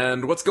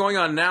 And what's going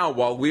on now,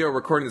 while we are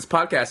recording this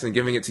podcast and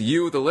giving it to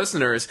you, the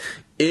listeners,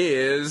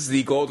 is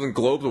the Golden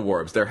Globe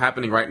Awards. They're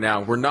happening right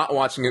now. We're not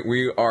watching it.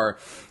 We are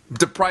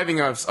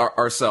depriving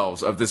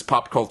ourselves of this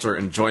pop culture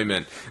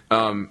enjoyment.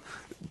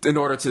 In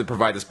order to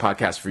provide this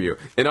podcast for you.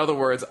 In other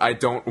words, I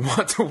don't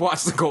want to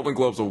watch the Golden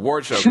Globes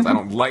award show because I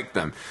don't like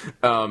them.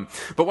 But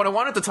what I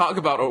wanted to talk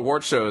about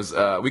award shows,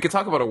 we could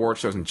talk about award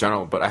shows in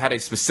general, but I had a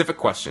specific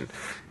question,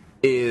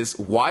 is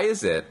why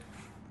is it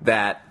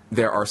that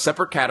there are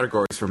separate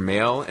categories for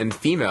male and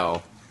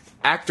female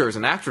actors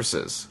and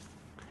actresses?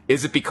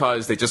 Is it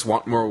because they just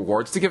want more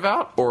awards to give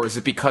out? Or is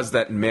it because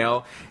that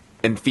male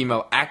and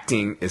female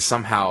acting is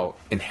somehow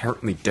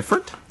inherently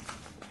different?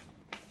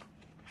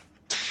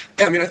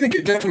 I mean, I think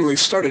it definitely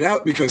started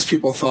out because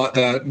people thought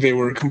that they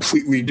were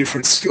completely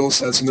different skill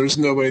sets, and there's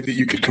no way that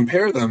you could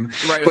compare them.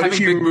 Right, but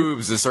having big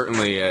boobs is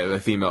certainly a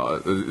female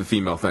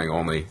thing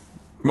only.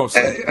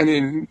 Mostly. I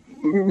mean,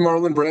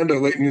 Marlon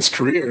Brando late in his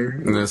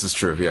career. This is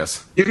true,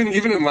 yes. Even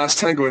in Last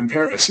Tango in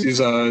Paris, he's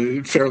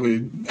a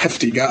fairly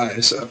hefty guy.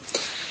 So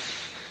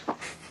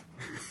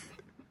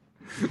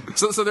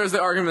there's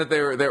the argument that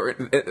they were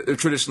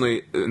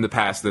traditionally in the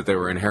past that they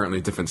were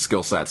inherently different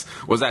skill sets.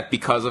 Was that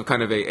because of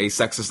kind of a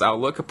sexist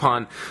outlook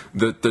upon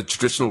the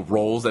traditional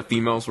roles that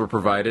females were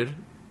provided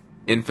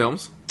in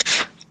films?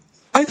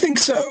 I think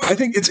so. I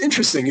think it's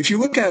interesting. If you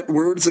look at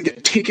words that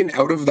get taken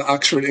out of the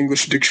Oxford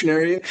English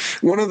Dictionary,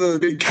 one of the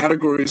big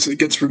categories that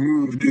gets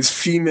removed is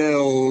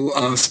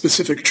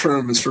female-specific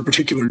terms for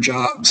particular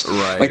jobs.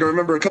 Right. Like I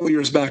remember a couple of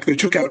years back, they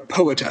took out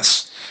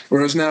poetess,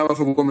 whereas now if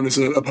a woman is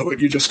a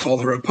poet, you just call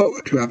her a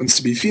poet who happens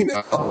to be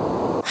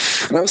female.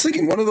 And I was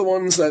thinking one of the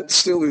ones that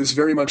still is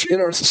very much in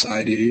our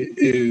society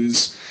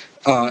is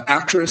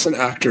actress and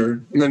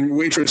actor, and then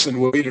waitress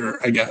and waiter,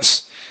 I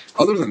guess.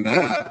 Other than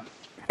that...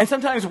 And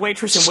sometimes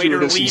waitress and waiter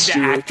lead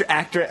to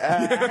actor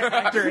and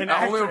actress.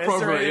 Only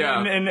appropriate,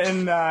 yeah.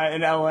 In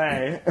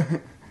L.A.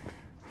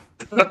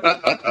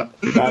 I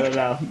don't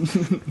know.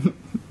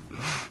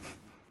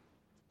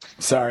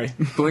 Sorry.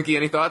 Blinky,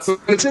 any thoughts?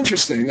 It's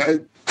interesting. I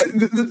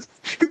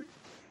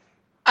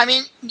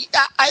mean,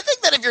 I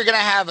think that if you're going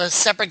to have a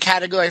separate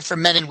category for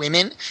men and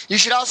women, you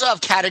should also have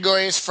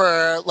categories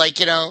for, like,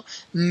 you know,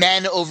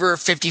 men over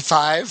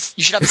 55.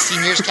 You should have a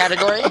seniors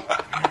category.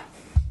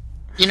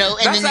 You know,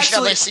 and then you should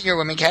have a senior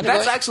women category.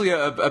 That's actually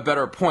a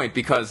better point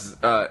because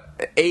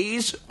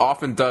age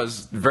often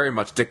does very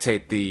much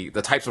dictate the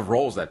types of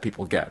roles that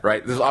people get,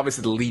 right? There's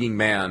obviously the leading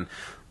man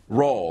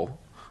role,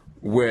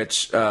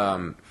 which,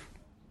 you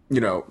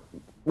know,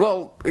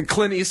 well,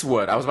 Clint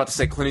Eastwood, I was about to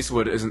say Clint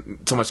Eastwood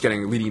isn't so much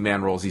getting leading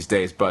man roles these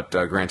days, but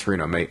Gran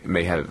Torino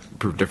may have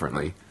proved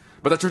differently.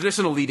 But the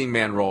traditional leading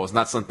man role is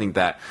not something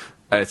that,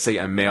 let's say,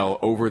 a male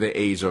over the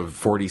age of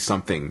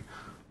 40-something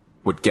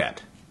would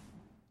get.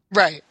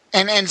 Right.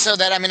 And so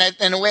that, I mean,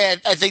 in a way,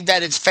 I think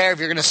that it's fair if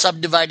you're going to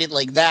subdivide it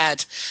like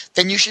that,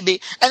 then you should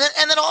be. And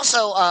then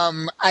also,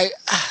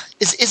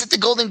 is it the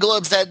Golden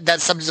Globes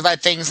that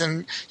subdivide things,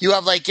 and you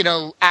have, like, you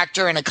know,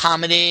 actor in a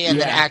comedy and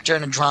then actor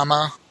in a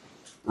drama?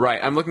 Right.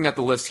 I'm looking at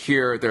the list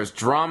here. There's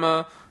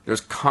drama.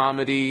 There's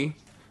comedy.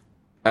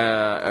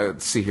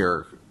 Let's see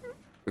here,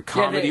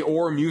 comedy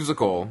or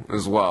musical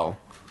as well.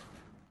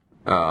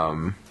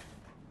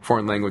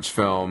 Foreign language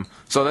film.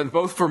 So then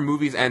both for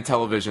movies and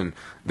television,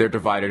 they're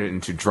divided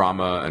into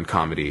drama and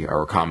comedy,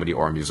 or comedy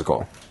or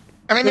musical.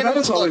 I mean,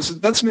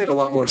 that's made a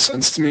lot more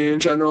sense to me in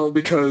general,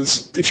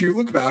 because if you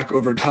look back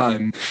over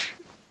time,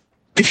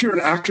 if you're an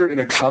actor in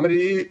a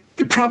comedy,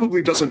 it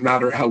probably doesn't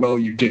matter how well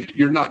you did.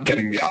 You're not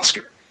getting the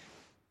Oscar.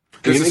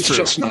 It's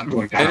just not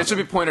going to happen. And it should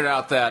be pointed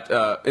out that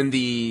in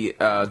the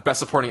Best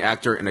Supporting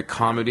Actor in a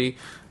Comedy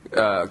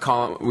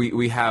column,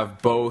 we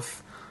have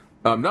both...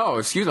 no,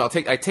 excuse me.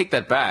 I take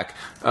that back.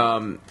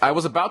 I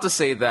was about to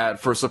say that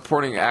for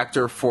supporting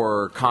actor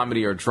for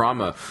comedy or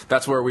drama,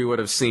 that's where we would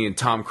have seen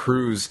Tom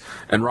Cruise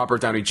and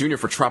Robert Downey Jr.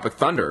 for Tropic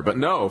Thunder. But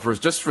no, for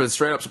the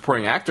straight up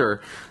supporting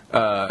actor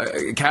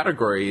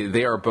category,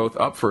 they are both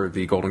up for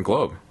the Golden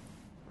Globe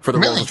for the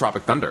roles of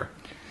Tropic Thunder.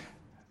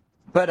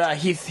 But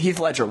Heath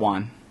Ledger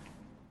won,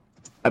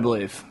 I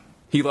believe.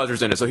 Heath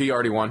Ledger's in it, so he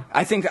already won.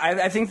 I think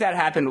that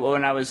happened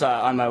when I was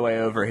on my way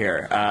over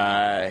here.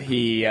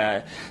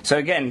 So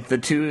again, the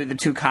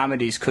two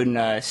comedies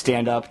couldn't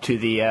stand up to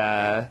the.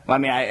 Well, I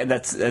mean,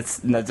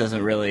 that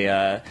doesn't really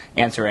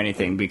answer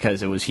anything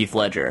because it was Heath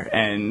Ledger,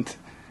 and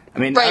I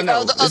mean, right. I don't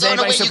know. Although in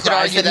a way you could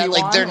argue that,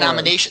 like, their won,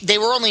 nomination, they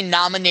were only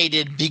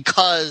nominated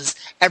because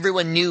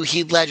everyone knew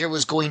Heath Ledger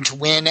was going to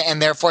win,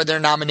 and therefore their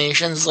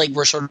nominations, like,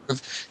 were sort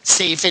of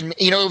safe. And,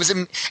 you know, it was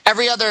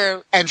every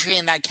other entry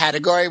in that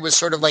category was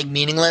sort of, like,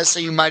 meaningless. So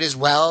you might as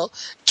well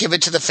give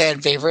it to the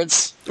fan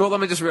favorites. Well, let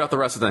me just read out the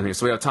rest of them here.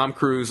 So we have Tom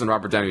Cruise and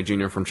Robert Downey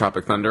Jr. from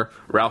Tropic Thunder,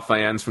 Ralph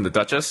Fiennes from The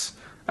Duchess.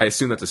 I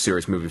assume that's a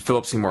serious movie.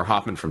 Philip Seymour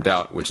Hoffman from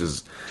Doubt, which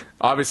is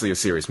obviously a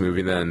serious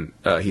movie. Then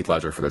Heath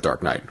Ledger for The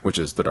Dark Knight, which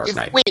is The Dark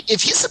Knight. Wait,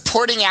 if he's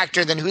supporting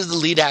actor, then who's the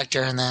lead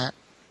actor in that?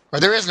 Or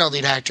there is no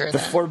lead actor in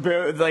that.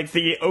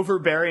 The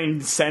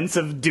overbearing sense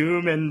of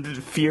doom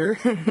and fear.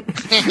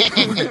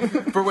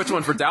 For which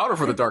one? For Doubt or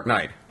for The Dark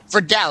Knight?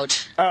 For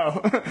Doubt. Oh.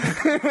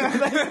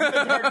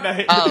 The Dark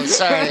Knight. Oh,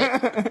 sorry. No,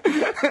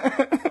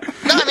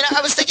 I mean,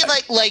 I was thinking,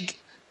 like,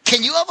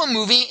 can you have a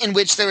movie in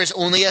which there is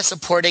only a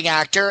supporting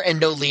actor and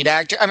no lead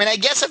actor? I mean, I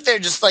guess if they're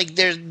just, like,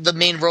 the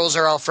main roles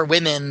are all for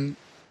women,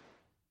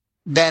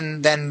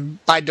 then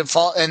by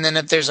default, and then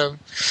if there's I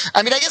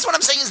mean, I guess what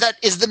I'm saying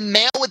is the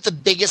male with the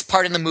biggest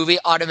part in the movie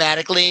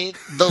automatically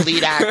the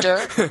lead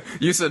actor?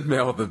 You said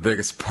male with the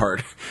biggest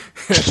part.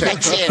 I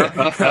did.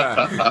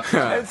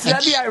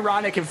 That'd be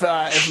ironic if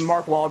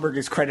Mark Wahlberg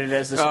is credited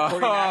as the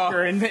supporting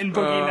actor in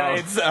Boogie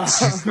Nights.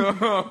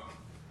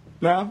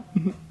 No,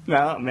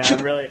 man,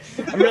 I'm really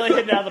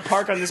hitting out of the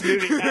park on this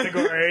movie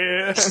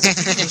category. Let's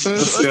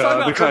talk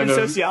about kind of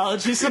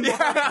sociology.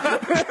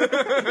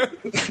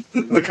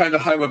 The kind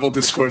of high-level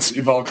discourse that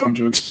you've all come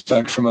to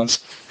expect from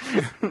us.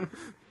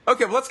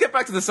 Okay, well, let's get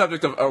back to the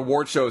subject of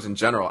award shows in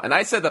general. And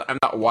I said that I'm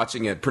not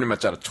watching it pretty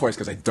much out of choice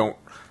because I don't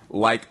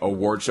like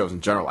award shows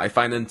in general. I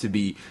find them to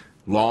be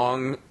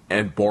long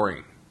and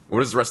boring. What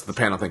does the rest of the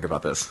panel think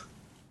about this?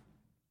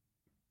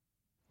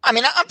 I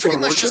mean, I'm pretty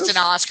Award much just shows?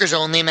 an Oscars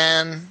only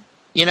man.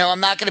 You know, I'm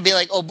not going to be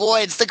like, oh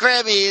boy, it's the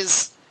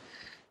Grammys.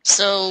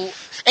 So,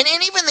 and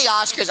even the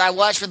Oscars, I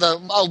watch with a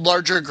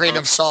larger grain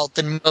of salt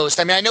than most.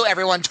 I mean, I know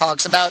everyone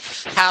talks about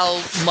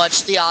how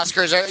much the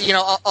Oscars are, you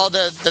know, all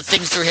the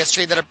things through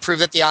history that have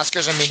proved that the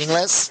Oscars are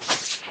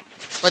meaningless.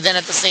 But then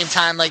at the same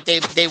time, like,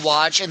 they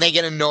watch and they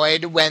get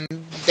annoyed when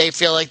they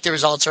feel like the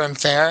results are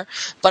unfair.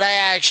 But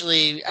I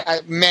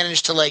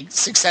managed to, like,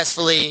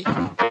 successfully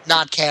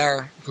not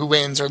care who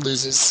wins or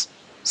loses.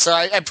 So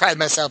I pride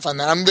myself on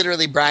that. I'm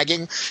literally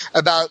bragging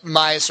about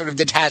my sort of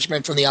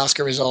detachment from the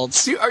Oscar results.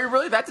 So are you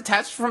really that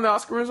detached from the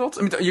Oscar results?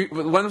 I mean,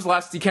 when was the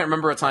last? You can't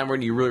remember a time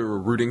when you really were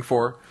rooting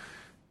for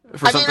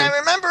something? I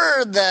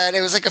remember that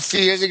it was like a few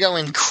years ago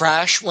when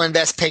Crash won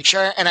Best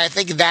Picture, and I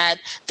think that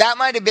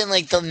might have been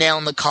like the nail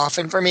in the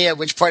coffin for me, at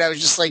which point I was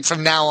just like,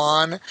 from now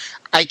on,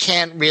 I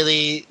can't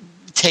really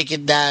take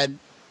it that...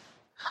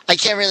 I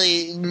can't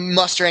really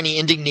muster any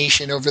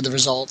indignation over the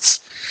results.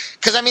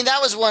 Because, I mean, that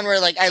was one where,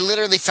 like, I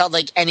literally felt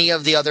like any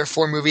of the other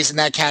 4 movies in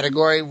that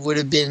category would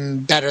have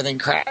been better than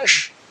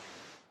Crash.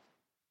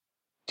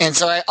 And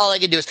so all I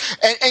could do is...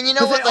 And you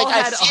know what? They Like, all I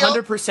had feel...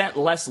 100%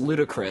 less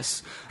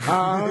ludicrous. And I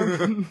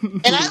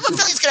have a feeling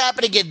it's going to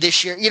happen again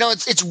this year. You know,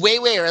 it's way,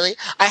 way early.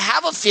 I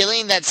have a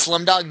feeling that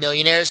Slumdog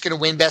Millionaire is going to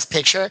win Best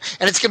Picture,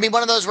 and it's going to be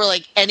one of those where,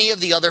 like, any of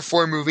the other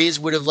 4 movies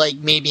would have, like,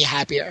 made me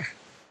happier.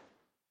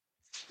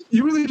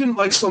 You really didn't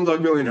like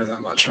Slumdog Millionaire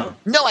that much, huh?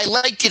 No, I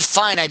liked it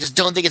fine. I just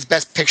don't think it's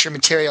Best Picture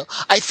material.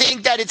 I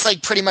think that it's,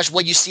 like, pretty much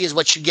what you see is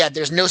what you get.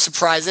 There's no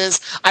surprises.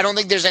 I don't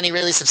think there's any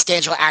really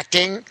substantial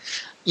acting.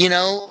 You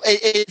know,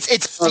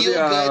 it's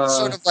feel-good,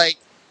 sort of like...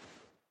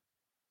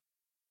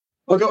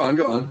 Oh, go on.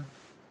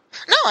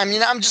 No, I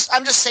mean, I'm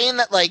just saying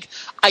that, like,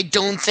 I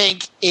don't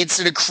think it's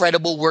an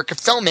incredible work of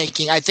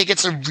filmmaking. I think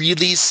it's a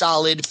really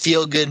solid,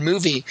 feel-good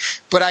movie,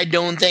 but I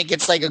don't think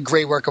it's, like, a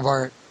great work of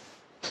art.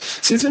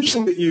 See, it's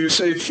interesting that you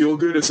say feel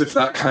good as if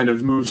that kind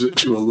of moves it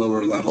to a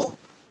lower level.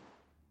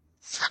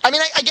 I mean,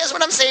 I guess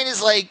what I'm saying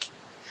is, like,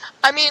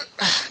 I mean,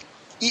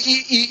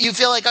 you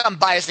feel like I'm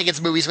biased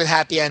against movies with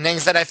happy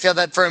endings, that I feel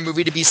that for a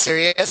movie to be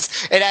serious,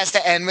 it has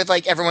to end with,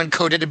 like, everyone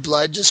coated in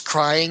blood, just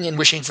crying and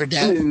wishing for I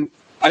death. mean,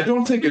 I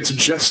don't think it's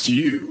just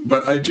you,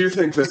 but I do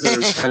think that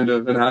there's kind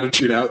of an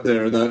attitude out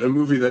there that a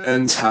movie that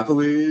ends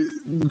happily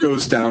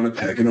goes down a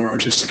peg in our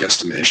artistic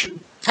estimation.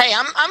 Hey,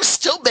 I'm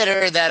still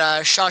bitter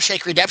that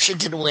Shawshank Redemption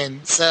didn't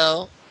win,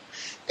 so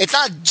it's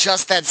not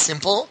just that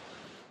simple.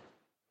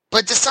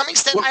 But to some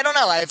extent, I don't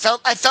know. I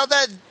felt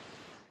that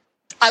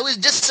I was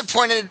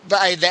disappointed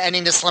by the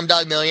ending to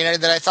Slumdog Millionaire.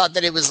 That I thought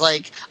that it was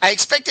like I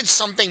expected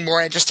something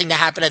more interesting to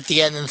happen at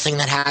the end than the thing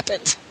that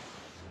happened.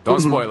 Don't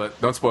spoil it.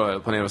 Don't spoil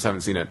it. Plenty of us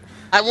haven't seen it.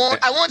 I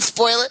won't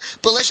spoil it,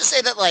 but let's just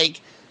say that, like,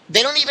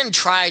 they don't even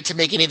try to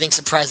make anything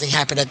surprising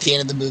happen at the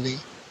end of the movie.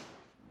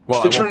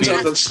 Well, It turns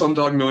out that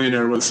Slumdog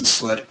Millionaire was a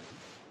sled.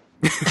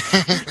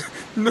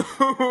 No.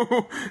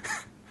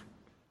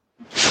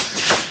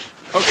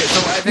 Okay, so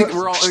I think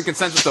we're all in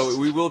consensus, though.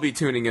 We will be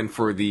tuning in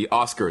for the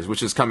Oscars,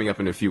 which is coming up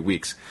in a few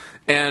weeks.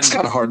 And It's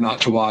kind of hard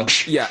not to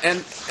watch. yeah,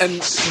 and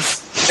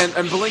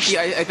Belinky,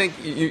 I think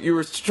you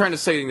were trying to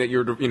say that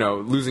you're,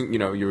 losing,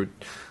 you're,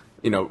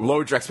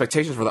 lowered your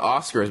expectations for the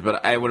Oscars,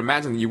 but I would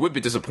imagine that you would be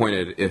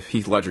disappointed if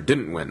Heath Ledger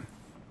didn't win.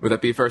 Would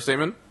that be a fair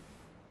statement?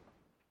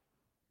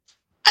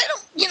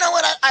 You know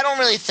what? I don't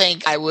really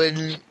think I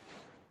would.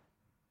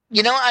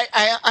 You know,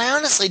 I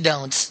honestly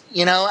don't.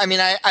 You know, I mean,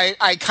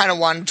 I kind of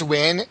wanted to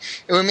win. It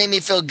would make me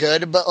feel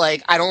good, but,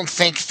 like, I don't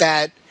think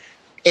that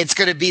it's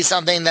going to be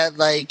something that,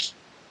 like,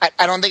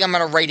 I don't think I'm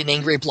going to write an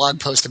angry blog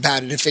post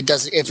about it if he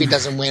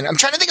doesn't win. I'm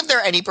trying to think if there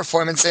are any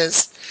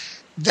performances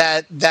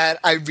that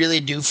I really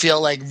do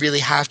feel like really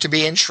have to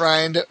be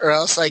enshrined, or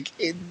else, like,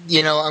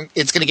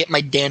 it's going to get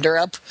my dander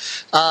up.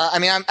 I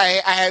mean,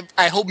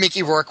 I hope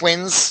Mickey Rourke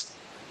wins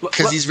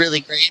because he's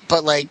really great,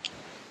 but, like.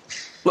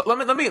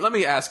 Let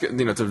me ask,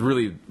 to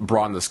really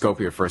broaden the scope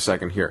here for a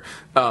second here.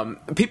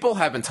 People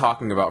have been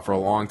talking about for a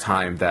long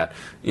time that,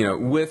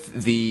 with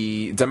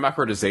the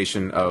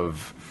democratization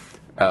of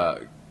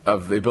the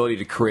ability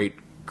to create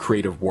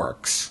creative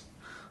works,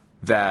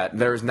 that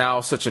there's now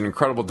such an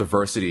incredible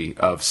diversity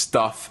of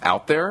stuff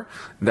out there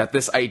that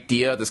this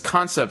idea, this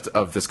concept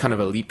of this kind of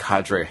elite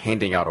cadre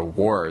handing out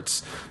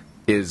awards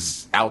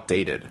is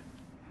outdated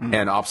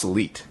and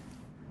obsolete.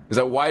 Is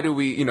that why do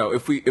we,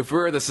 if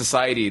we're the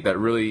society that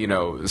really,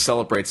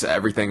 celebrates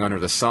everything under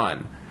the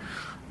sun,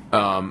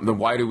 then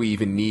why do we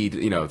even need,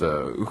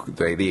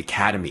 the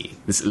academy,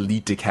 this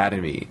elite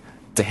academy,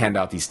 to hand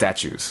out these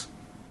statues?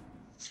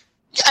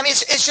 I mean,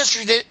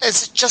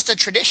 it's just a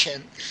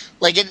tradition.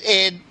 Like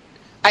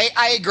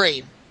I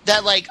agree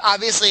that, like,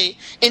 obviously,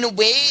 in a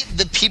way,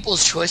 the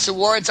People's Choice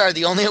Awards are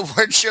the only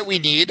award show we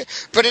need.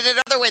 But in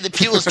another way, the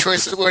People's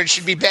Choice Awards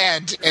should be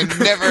banned and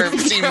never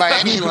seen by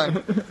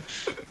anyone.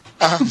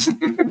 Because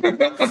in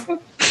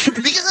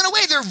a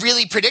way they're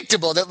really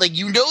predictable, that, like,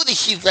 that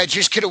Heath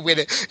Ledger's gonna win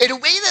it. In a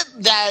way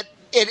that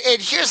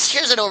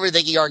here's an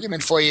overthinking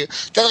argument for you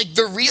that like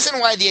the reason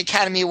why the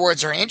Academy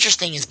Awards are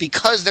interesting is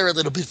because they're a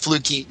little bit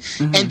fluky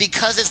and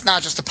because it's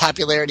not just a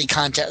popularity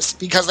contest,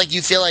 because like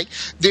you feel like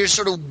there's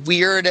sort of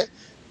weird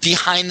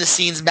behind the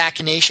scenes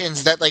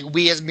machinations that like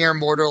we as mere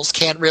mortals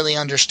can't really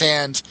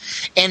understand,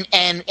 and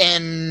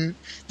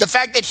the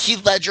fact that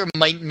Heath Ledger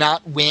might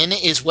not win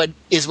is what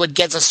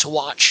gets us to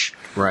watch.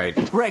 Right.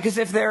 Right, because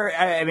if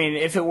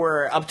it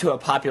were up to a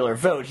popular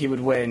vote, he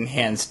would win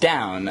hands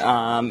down. No,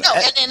 and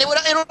it would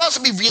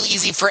also be really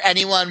easy for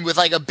anyone with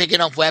like a big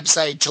enough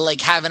website to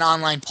like have an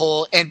online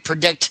poll and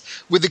predict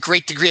with a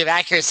great degree of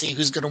accuracy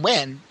who's going to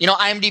win. You know,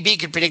 IMDb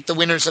could predict the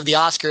winners of the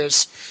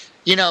Oscars,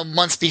 you know,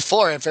 months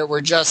before if it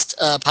were just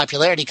a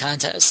popularity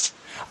contest.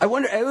 I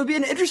wonder, it would be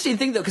an interesting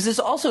thing though, because it's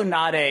also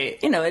not it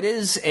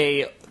is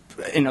a,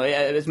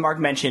 as Mark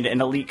mentioned,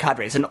 an elite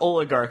cadre. It's an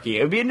oligarchy.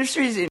 It would be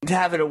interesting to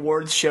have an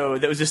awards show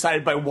that was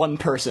decided by one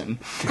person.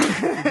 Who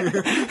would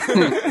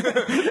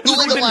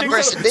the one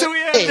person be? So we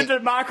have the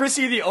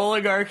democracy, the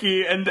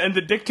oligarchy, and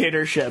the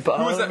dictatorship.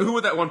 Who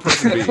would that one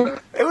person be?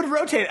 It would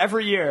rotate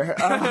every year,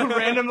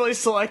 randomly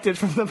selected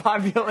from the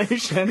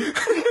population.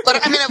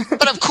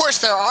 But of course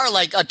there are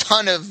like a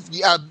ton of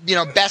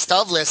best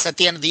of lists at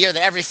the end of the year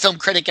that every film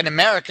critic in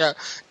America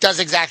does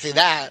exactly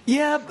that.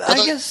 Yeah,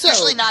 I guess so.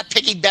 Usually not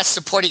picking best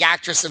supporting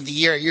actress of the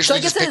year. Usually, so I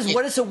guess that is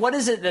what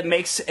is it that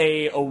makes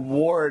a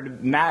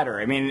award matter?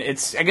 I mean,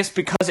 it's I guess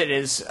because it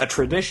is a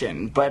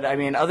tradition. But I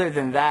mean, other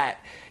than that,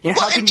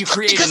 how can you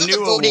create a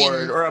new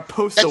award or a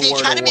post-award award?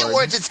 The Academy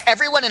Awards, it's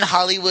everyone in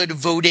Hollywood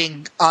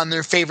voting on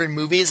their favorite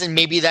movies, and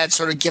maybe that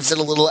sort of gives it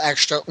a little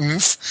extra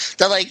oomph.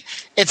 That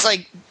it's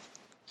like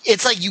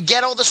you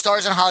get all the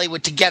stars in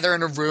Hollywood together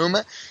in a room,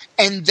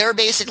 and they're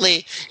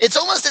basically it's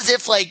almost as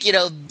if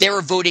they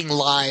were voting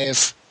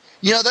live.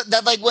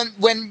 That like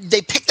when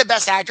they pick the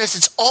best actress,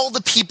 it's all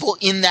the people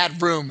in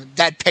that room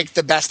that pick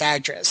the best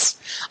actress.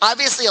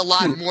 Obviously, a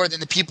lot more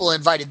than the people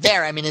invited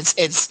there. I mean,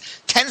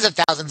 it's tens of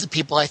thousands of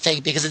people, I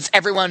think, because it's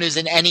everyone who's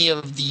in any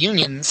of the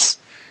unions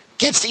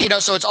gets to,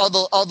 so it's all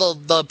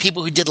the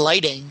people who did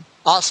lighting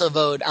also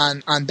vote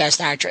on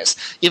Best Actress,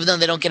 even though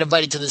they don't get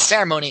invited to the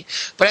ceremony.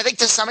 But I think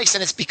to some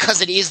extent it's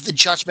because it is the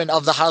judgment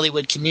of the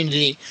Hollywood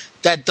community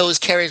that those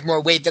carries more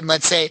weight than,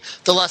 let's say,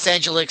 the Los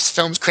Angeles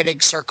Film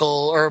Critics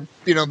Circle or,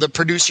 the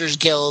Producers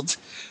Guild,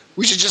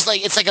 which is just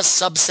like, it's like a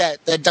subset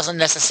that doesn't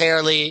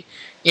necessarily,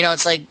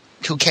 it's like,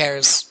 who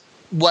cares?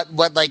 What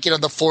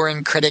the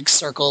Foreign Critics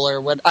Circle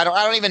or what, I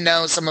don't even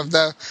know some of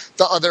the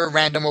other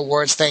random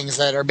awards things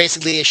that are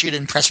basically issued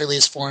in press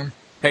release form.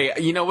 Hey,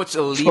 you know which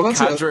elite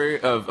cadre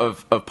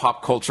of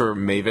pop culture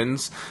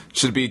mavens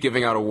should be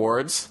giving out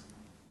awards?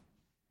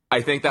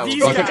 I think that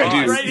These was guys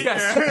I do. right here.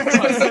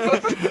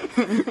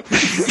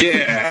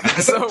 Yeah.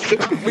 So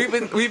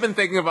we've been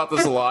thinking about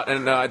this a lot,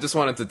 and I just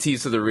wanted to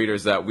tease to the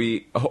readers that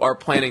we are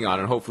planning on,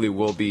 and hopefully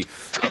will be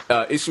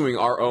issuing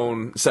our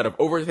own set of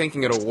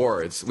Overthinking It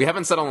awards. We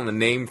haven't settled on the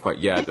name quite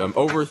yet.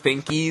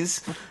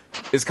 Overthinkies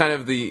is kind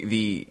of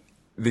the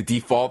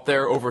default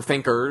there,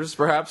 overthinkers,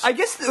 perhaps? I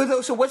guess,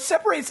 so what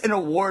separates an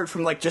award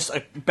from, like, just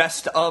a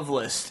best of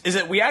list is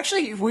that we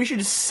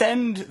should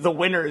send the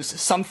winners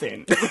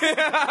something.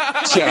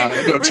 Yeah,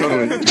 no,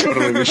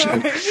 totally we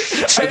should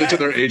send it to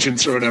their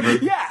agents or whatever.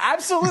 Yeah,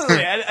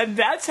 absolutely. and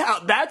that's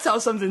how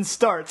something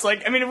starts.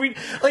 Like, I mean,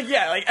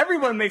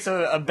 everyone makes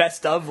a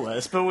best of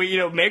list, but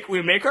we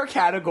make our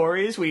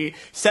categories, we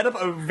set up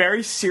a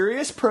very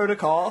serious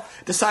protocol,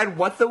 decide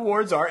what the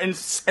awards are, and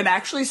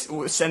actually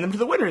send them to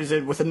the winners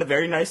with a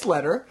very nice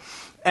letter,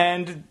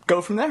 and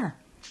go from there.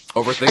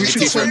 Overthinking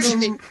t-shirts.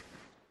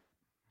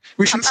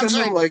 We should send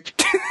them like.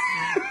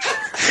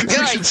 We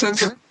should send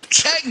them.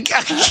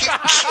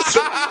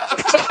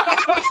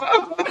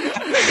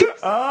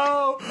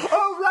 Oh,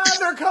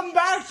 rather come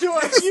back to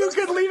us. You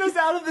could lead us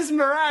out of this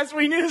morass.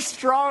 We need a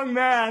strong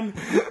man.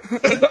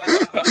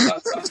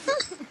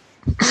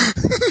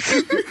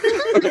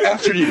 Okay,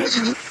 after you.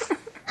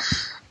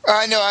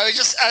 No, I was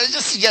just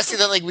suggesting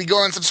that like we go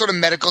on some sort of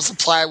medical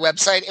supply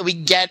website and we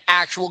get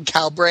actual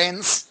cow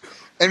brains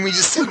and we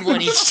just send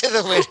one each to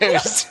the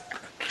winners.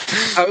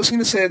 I was going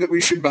to say that we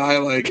should buy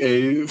like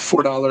a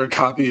 $4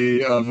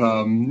 copy of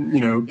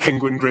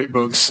Penguin Great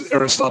Books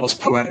Aristotle's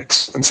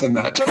Poetics and send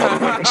that to all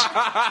the winners.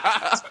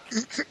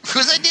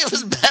 Whose idea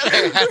was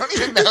better? I don't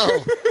even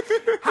know.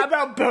 How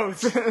about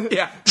both?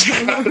 Yeah.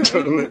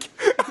 Totally.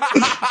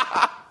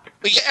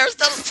 We get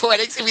Aristotle's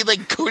Poetics and we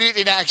like code it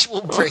in actual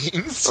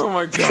brains. Oh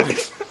my god.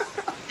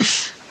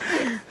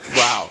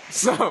 Wow.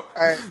 So,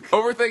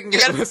 Overthinking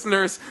It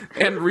listeners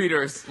and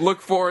readers,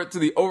 look forward to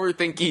the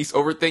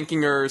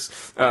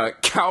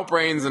Overthinkingers, Cow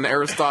Brains and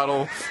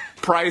Aristotle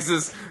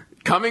prizes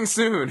coming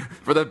soon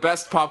for the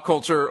best pop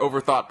culture,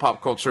 overthought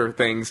pop culture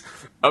things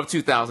of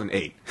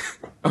 2008.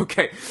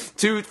 Okay.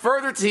 To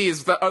further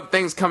tease the other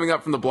things coming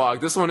up from the blog,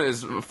 this one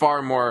is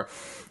far more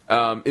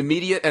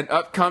immediate and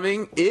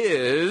upcoming,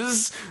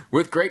 is,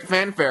 with great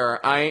fanfare,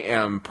 I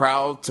am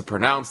proud to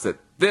pronounce that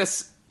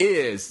this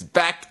is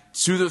Back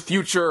to the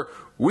Future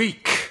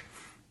Week.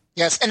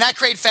 Yes, and that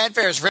great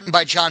fanfare is written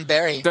by John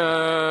Barry.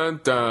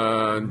 Dun,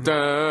 dun,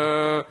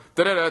 dun,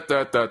 da, da,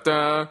 da, da,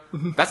 da.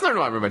 That's not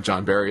written by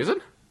John Barry, is it?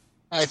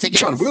 I think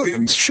John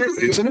Williams,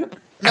 surely, isn't it?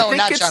 No, I think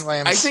not it's- John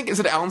Williams. I think, is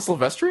it Alan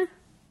Silvestri?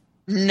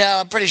 No,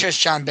 I'm pretty sure it's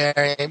John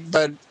Barry.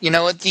 But you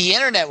know what? The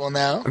internet will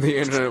know. The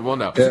internet will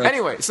know. Yeah.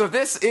 Anyway, so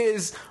this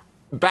is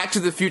Back to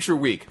the Future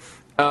week.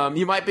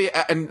 You might be,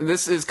 and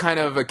this is kind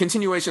of a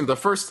continuation of the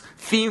first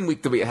theme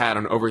week that we had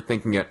on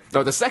Overthinking It.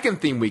 No, the second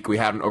theme week we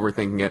had on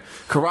Overthinking It,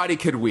 Karate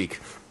Kid week.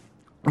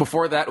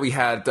 Before that, we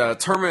had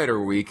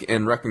Terminator week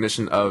in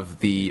recognition of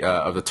the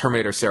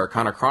Terminator Sarah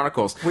Connor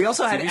Chronicles. We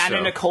also had TV Anna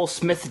show. Nicole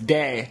Smith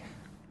Day.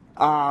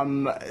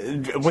 Within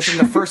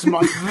the first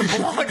month of the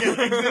blog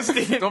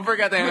existing. Don't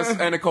forget the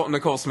Anna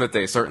Nicole Smith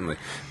Day, certainly.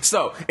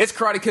 So, it's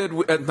Karate Kid...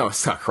 no,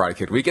 it's not Karate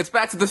Kid week. It's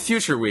Back to the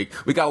Future week.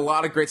 We got a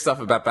lot of great stuff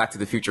about Back to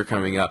the Future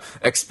coming up.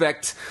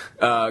 Expect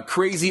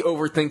crazy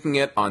overthinking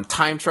it on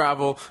time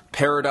travel,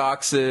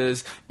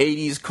 paradoxes,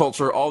 80s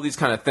culture, all these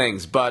kind of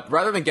things. But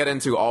rather than get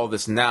into all of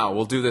this now,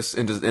 we'll do this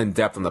in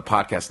depth on the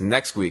podcast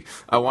next week.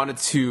 I wanted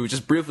to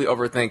just briefly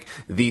overthink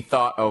the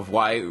thought of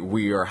why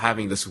we are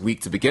having this week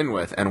to begin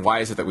with, and why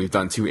is it that we've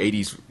done 2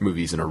 80s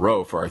movies in a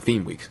row for our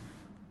theme week.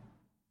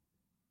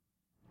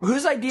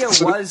 Whose idea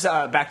was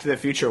Back to the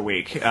Future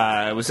week?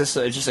 Was this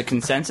just a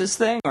consensus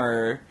thing,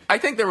 or I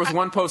think there was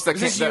one post that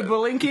is this you, came...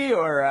 Belinky,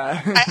 or? I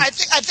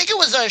think it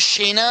was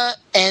Shayna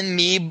and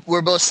me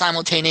were both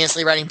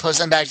simultaneously writing posts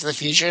on Back to the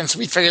Future, and so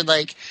we figured,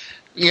 like,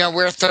 you know,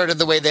 we're a third of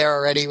the way there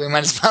already. We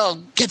might as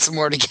well get some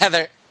more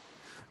together.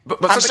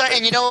 But I'm sorry,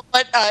 and you know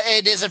what?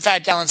 It is in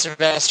fact Alan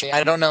Silvestri.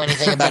 I don't know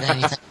anything about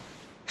anything.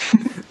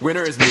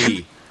 Winner is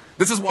me.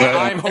 This is why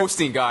I'm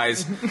hosting,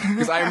 guys,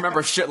 because I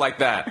remember shit like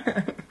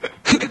that.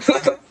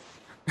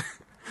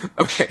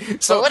 Okay,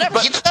 so But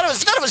whatever. You thought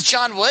it was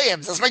John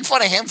Williams. Let's make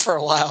fun of him for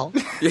a while.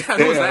 yeah,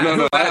 who was that? No, Who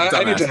no, was that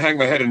I need dumbass? to hang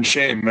my head in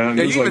shame, man.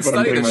 Yeah, This you is even like what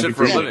I'm study doing this my shit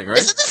for a degree. living, right?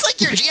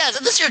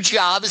 Isn't this your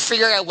job? Is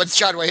figuring out what's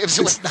John Williams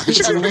and what's not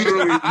John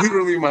Williams?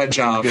 literally my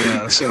job.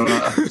 Yeah. So,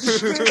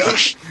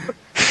 gosh,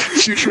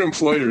 future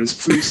employers,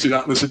 please do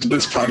not listen to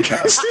this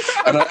podcast.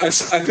 And I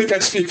think I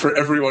speak for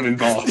everyone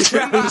involved.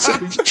 I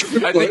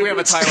think we have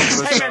a title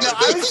for Hey, this man,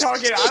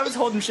 show. no, I was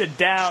holding shit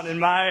down in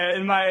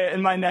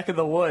my neck of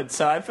the woods,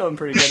 so I'm feeling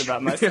pretty good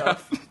about myself.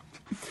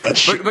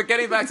 But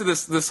getting back to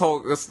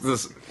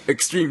this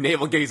extreme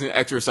navel gazing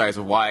exercise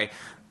of why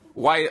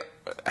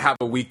have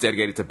a week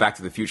dedicated to Back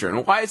to the Future,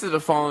 and why is it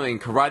following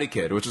Karate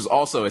Kid, which is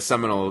also a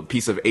seminal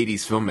piece of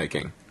 80s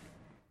filmmaking?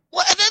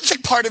 Well, and that's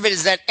like part of it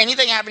is that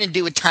anything having to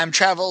do with time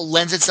travel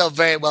lends itself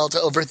very well to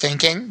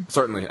overthinking.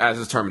 Certainly, as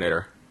is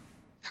Terminator.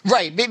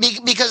 Right,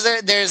 because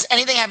there's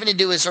anything having to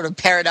do with sort of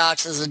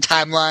paradoxes and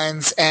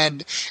timelines,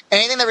 and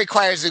anything that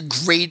requires a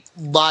great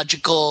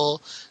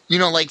logical, you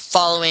know, like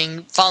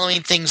following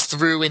things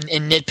through and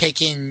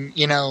nitpicking,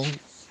 you know,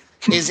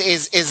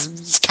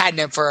 is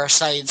catnip for our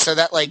site. So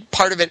that, like,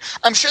 part of it,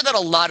 I'm sure that a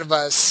lot of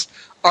us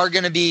are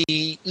going to be,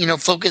 you know,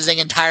 focusing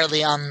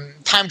entirely on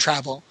time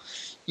travel,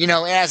 you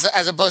know, as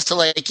opposed to,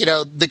 like, you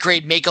know, the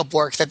great makeup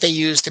work that they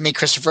use to make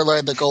Christopher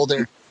Lloyd look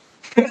older.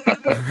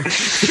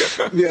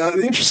 Yeah,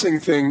 the interesting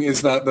thing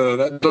is that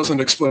that doesn't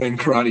explain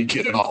Karate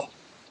Kid at all.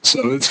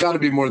 So it's got to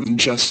be more than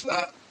just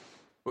that.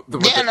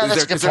 Yeah, no,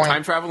 that's a good is there point.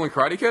 time travel in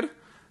Karate Kid?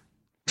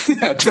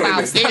 Yeah, totally. Wow,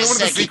 Is that wait a one of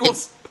the second.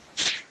 sequels?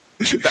 That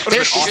would have There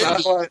been should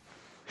awesome.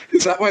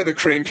 Is that why the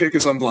crane kick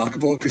is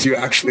unblockable? Because you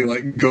actually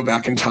like go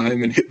back in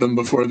time and hit them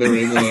before they're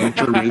able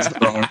to raise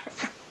their arm.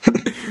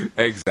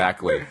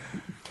 Exactly.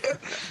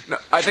 No,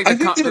 I think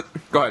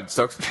go ahead,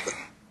 Stokes.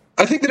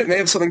 I think that it may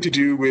have something to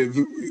do with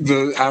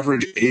the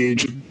average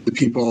age of the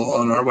people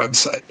on our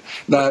website.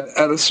 That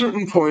at a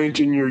certain point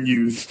in your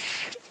youth,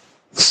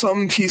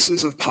 some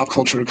pieces of pop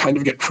culture kind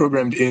of get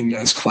programmed in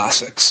as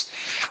classics.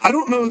 I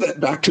don't know that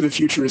Back to the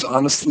Future is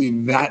honestly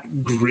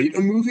that great a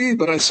movie,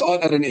 but I saw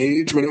it at an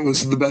age when it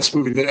was the best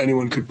movie that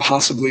anyone could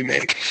possibly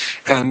make.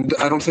 And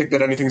I don't think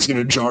that anything's going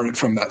to jar it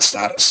from that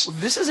status.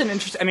 This is an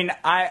interesting. I mean,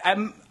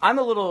 I'm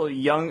a little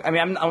young. I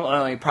mean, I'm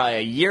only probably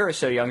a year or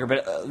so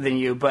younger, than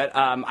you. But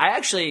I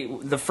actually,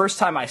 the first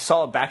time I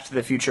saw Back to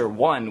the Future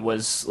 1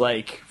 was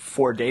like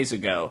 4 days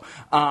ago.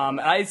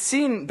 I'd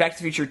seen Back to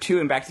the Future 2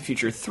 and Back to the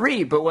Future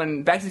 3, but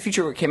when Back to the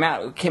Future came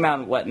out in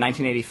what,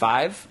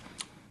 1985?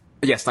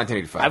 Yes,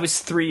 1985. I was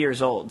 3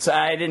 years old, so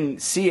I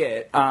didn't see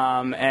it,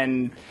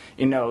 and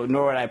you know,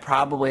 nor would I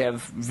probably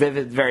have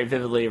very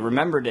vividly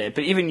remembered it.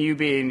 But even you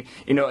being,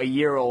 you know, a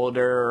year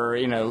older, or,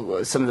 you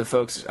know, some of the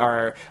folks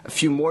are a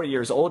few more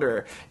years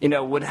older, you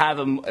know, would have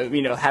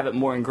have it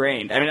more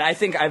ingrained. I mean, I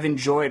think I've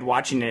enjoyed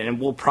watching it, and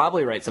we'll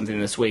probably write something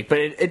this week. But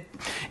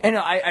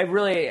I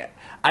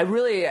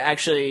really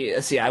actually,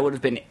 let's see, I would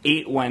have been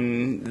 8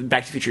 when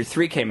Back to the Future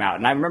 3 came out,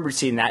 and I remember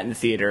seeing that in the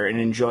theater and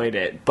enjoyed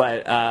it,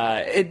 but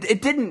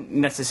it didn't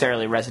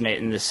necessarily resonate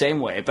in the same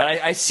way, but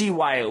I see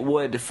why it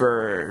would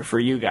for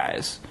you guys.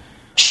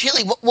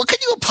 Chili, what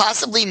could you have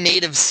possibly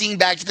made of seeing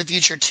Back to the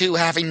Future 2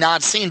 having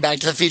not seen Back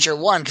to the Future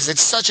 1? Because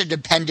it's such a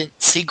dependent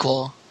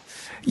sequel.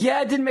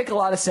 Yeah, it didn't make a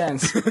lot of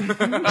sense. All right,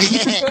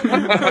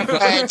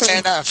 fair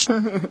enough.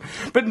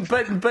 But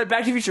Back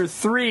to the Future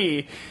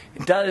 3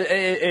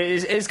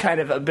 is kind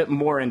of a bit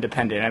more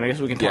independent. I mean, I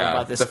guess we can talk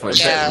about this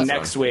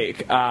next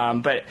week. But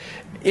I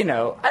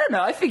don't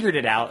know. I figured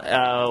it out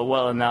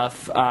well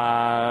enough.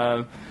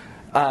 I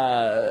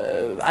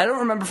don't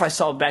remember if I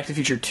saw Back to the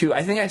Future 2.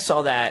 I think I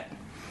saw that.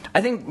 I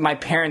think my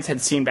parents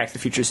had seen Back to the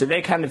Future, so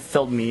they kind of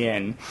filled me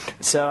in.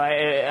 So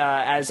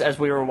as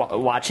we were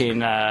watching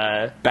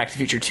Back to the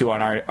Future 2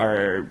 on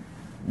our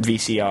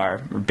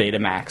VCR or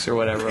Betamax or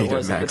whatever it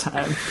was at the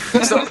time.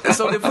 So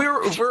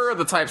if we're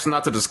the types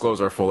not to disclose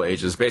our full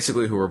ages,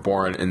 basically who were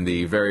born in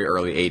the very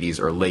early 80s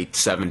or late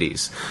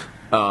 70s,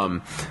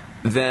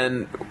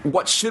 then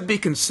what should be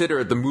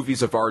considered the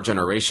movies of our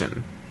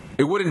generation?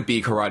 It wouldn't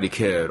be Karate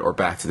Kid or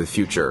Back to the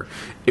Future.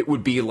 It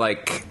would be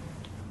like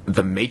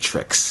The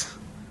Matrix.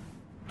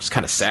 It's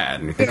kind of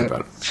sad when you think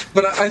about it.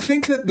 But I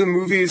think that the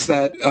movies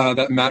that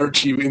matter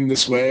to you in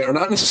this way are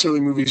not necessarily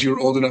movies you were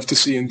old enough to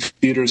see in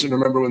theaters and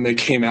remember when they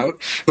came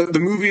out, but the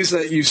movies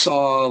that you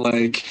saw,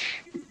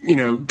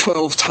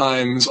 12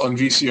 times on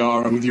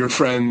VCR with your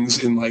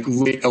friends in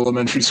late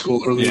elementary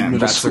school, early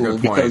middle school,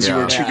 because you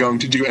were too young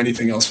to do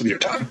anything else with your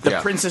time. The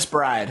Princess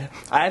Bride.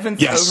 I haven't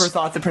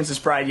overthought The Princess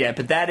Bride yet,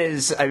 but that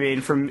is,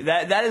 from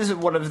that is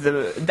one of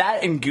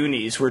that and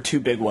Goonies were two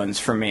big ones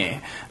for me,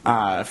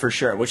 for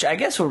sure. Which I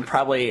guess were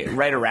probably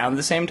right around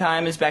the same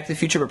time as Back to the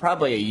Future, but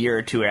probably a year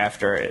or two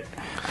after it.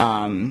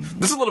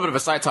 This is a little bit of a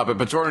side topic,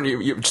 but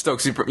Jordan,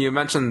 Stokes, you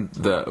mentioned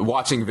the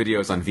watching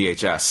videos on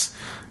VHS.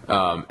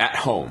 At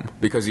home,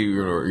 because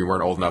you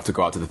weren't old enough to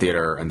go out to the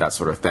theater and that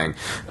sort of thing.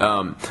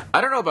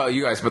 I don't know about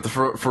you guys, but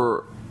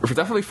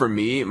definitely for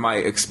me, my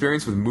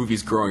experience with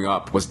movies growing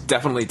up was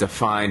definitely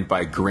defined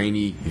by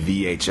grainy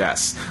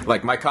VHS.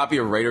 Like, my copy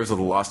of Raiders of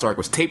the Lost Ark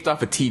was taped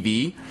off a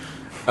TV,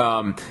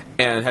 and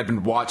had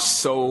been watched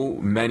so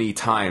many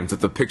times that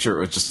the picture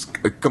was just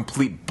a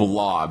complete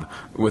blob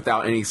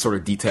without any sort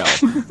of detail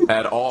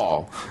at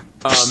all.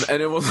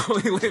 And it was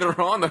only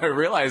later on that I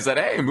realized that,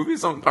 hey,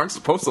 movies aren't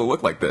supposed to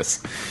look like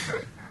this.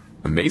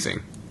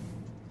 Amazing.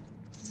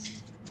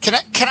 Can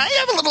I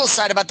have a little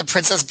aside about The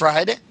Princess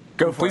Bride?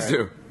 Go for Please it.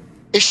 do.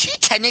 Is she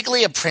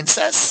technically a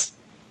princess?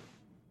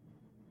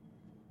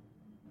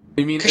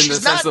 You mean in the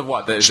sense of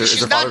what? Is her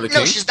father the king?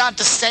 No, she's not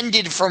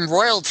descended from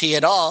royalty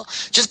at all.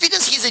 Just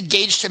because he's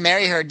engaged to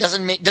marry her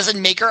doesn't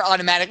make her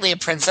automatically a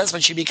princess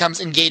when she becomes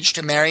engaged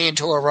to marry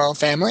into a royal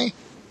family.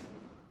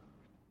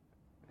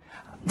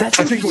 I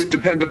think it would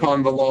depend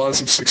upon the laws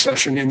of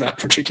succession in that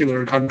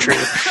particular country.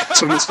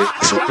 So is it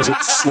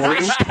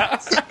Florian?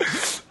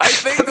 I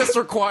think this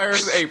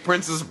requires a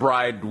Princess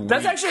Bride week.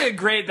 That's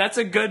actually that's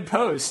a good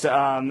post.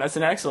 That's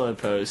an excellent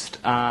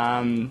post.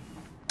 Because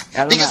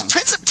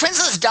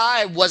Princess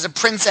Di was a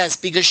princess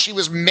because she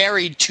was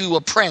married to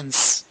a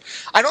prince.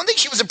 I don't think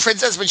she was a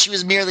princess when she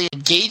was merely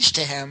engaged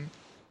to him.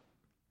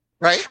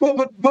 Right? Well,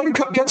 but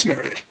Buttercup gets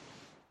married.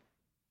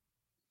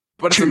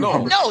 But it's a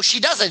no. No, she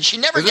doesn't. She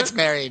never gets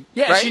married.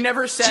 Yeah, right? she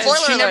never says.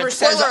 Spoiler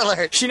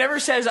alert. She never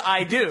says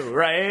 "I do."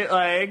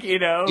 Right? You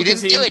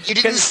didn't do it. You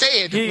didn't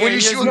say it. When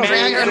she was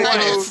man and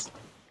wife.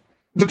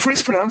 The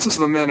priest pronounces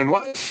them man and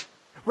wife.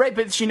 Right,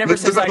 but she never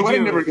says "I do." The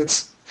wedding never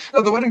gets.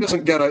 No, the wedding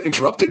doesn't get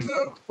interrupted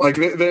though.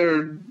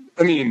 They're.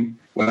 I mean,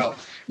 well,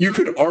 you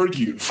could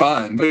argue,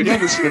 fine, but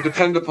again, it's going to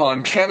depend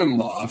upon canon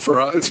law.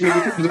 It's going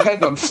to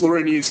depend on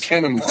Florinese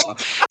canon law.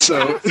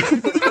 So.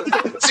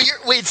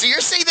 So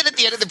you're saying that at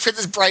the end of The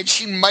Princess Bride,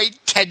 she might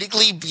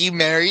technically be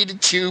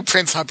married to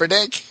Prince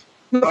Humperdinck?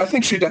 No, I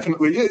think she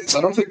definitely is.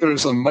 I don't think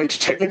there's a might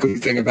technically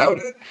thing about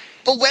it.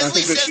 But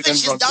Wesley says that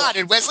she's not,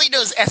 and Wesley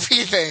knows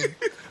everything.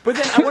 But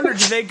then I wonder,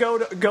 do they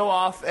go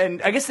off,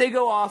 and I guess they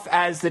go off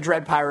as the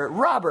Dread Pirate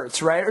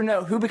Roberts, right? Or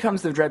no, who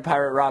becomes the Dread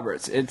Pirate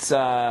Roberts? It's,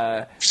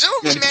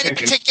 presumably Manny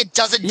Patinkin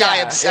doesn't die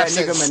of sepsis.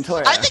 Inigo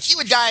Montoya. I think he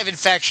would die of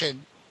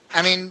infection.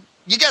 I mean,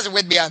 you guys are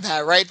with me on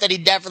that, right? That he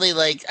definitely,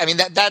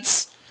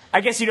 that's... I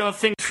guess you don't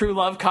think true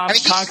love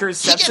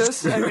conquers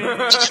sepsis?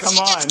 Come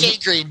on. He gets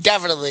gangrene,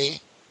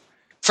 definitely.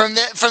 From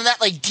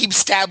that deep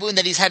stab wound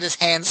that he's had his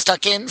hand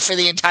stuck in for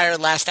the entire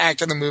last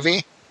act of the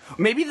movie.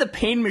 Maybe the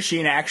pain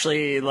machine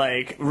actually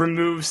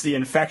removes the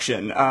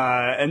infection,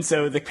 and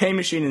so the pain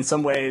machine in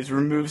some ways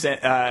removes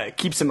it,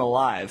 keeps him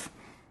alive.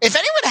 If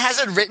anyone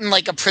hasn't written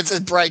a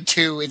Princess Bride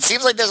 2, it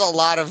seems like there's a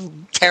lot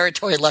of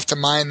territory left to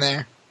mine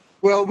there.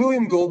 Well,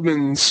 William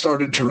Goldman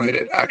started to write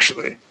it,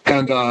 actually.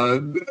 And I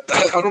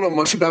don't know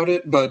much about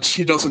it, but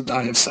he doesn't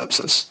die of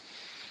sepsis.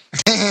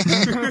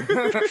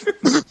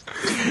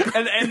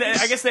 and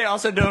I guess they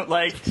also don't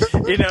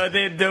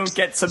they don't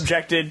get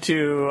subjected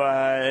to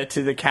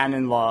the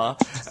canon law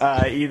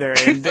either.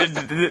 And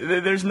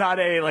there's not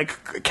a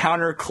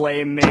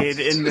counterclaim made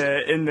in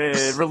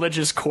the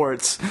religious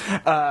courts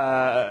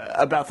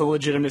about the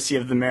legitimacy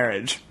of the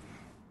marriage.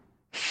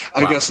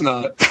 I guess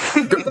not.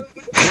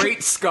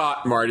 Great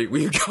Scott, Marty.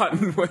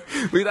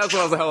 That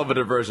was a hell of a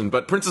diversion.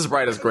 But Princess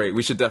Bride is great.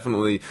 We should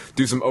definitely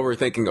do some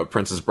overthinking of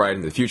Princess Bride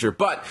in the future.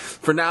 But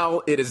for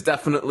now, it is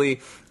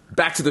definitely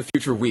Back to the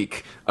Future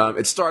Week.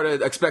 It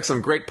started. Expect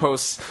some great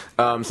posts,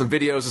 some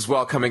videos as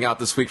well coming out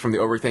this week from the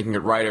Overthinking It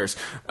writers.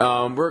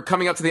 We're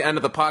coming up to the end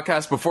of the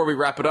podcast. Before we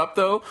wrap it up,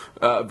 though,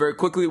 very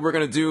quickly, we're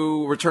going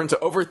to return to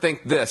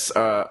Overthink This,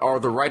 are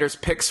the writers'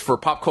 picks for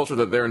pop culture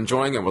that they're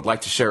enjoying and would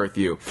like to share with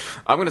you.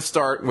 I'm going to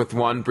start with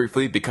one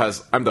briefly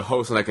because I'm the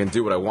host and I can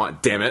do what I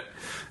want. Damn it.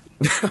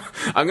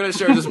 I'm going to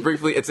share just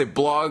briefly. It's a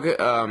blog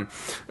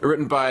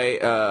written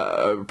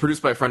by,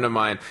 produced by a friend of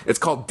mine. It's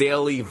called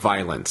Daily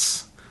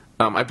Violence.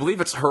 I believe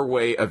it's her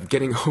way of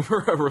getting over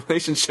a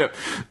relationship,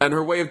 and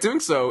her way of doing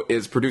so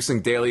is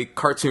producing daily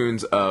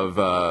cartoons of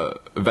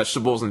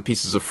vegetables and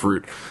pieces of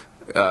fruit,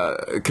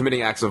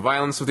 committing acts of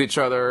violence with each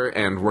other,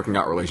 and working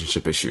out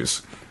relationship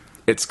issues.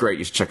 It's great.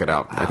 You should check it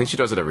out. Wow. I think she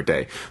does it every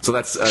day. So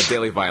that's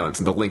Daily Violence,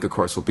 and the link, of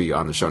course, will be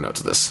on the show notes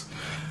of this.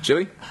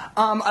 Chili?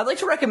 I'd like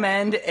to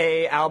recommend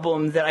a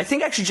album that I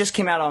think actually just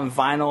came out on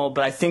vinyl,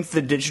 but I think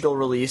the digital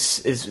release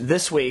is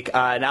this week,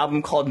 an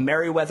album called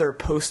Merriweather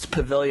Post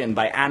Pavilion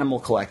by Animal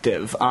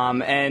Collective.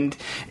 And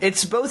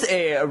it's both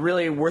a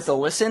really worth a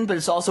listen, but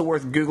it's also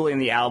worth Googling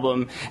the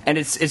album, and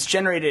it's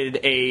generated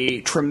a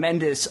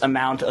tremendous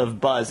amount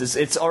of buzz.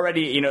 It's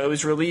already, it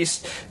was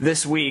released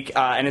this week,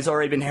 and it's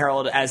already been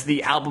heralded as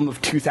the album of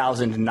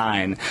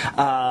 2009.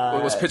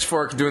 Was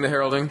Pitchfork doing the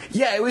heralding?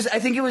 Yeah, it was. I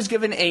think it was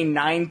given a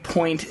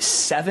 9.7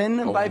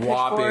 by Pitchfork.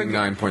 Whopping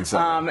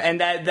 9.7. And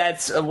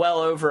that's well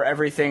over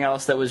everything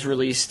else that was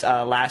released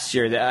last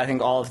year. I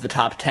think all of the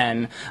top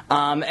 10.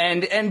 But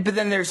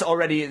then there's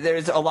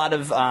a lot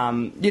of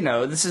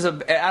this is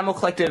Animal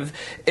Collective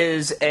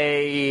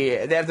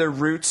they have their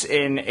roots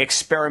in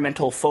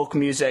experimental folk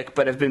music,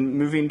 but have been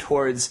moving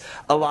towards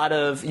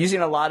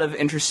using a lot of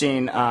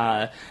interesting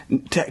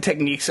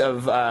techniques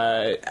of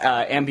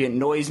ambient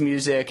noise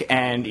music,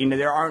 and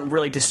there aren't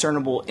really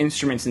discernible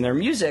instruments in their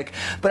music.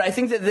 But I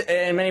think that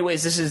in many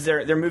ways this is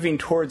they're moving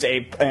towards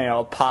a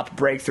pop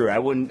breakthrough. I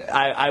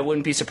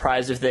wouldn't be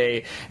surprised if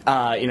they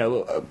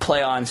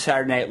play on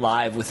Saturday Night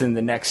Live within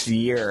the next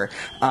year.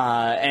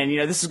 And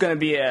this is going to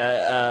be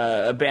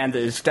a band that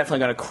is definitely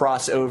going to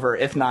cross over,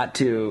 if not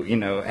to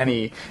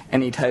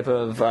any type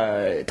of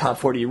top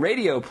 40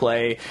 radio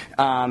play,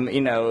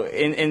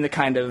 in the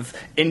kind of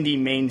indie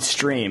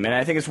mainstream. And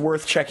I think it's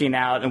worth checking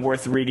out and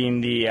worth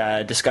reading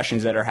the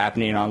discussions that are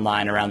happening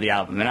online around the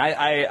album. And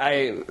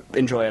I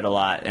enjoy it a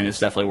lot, and it's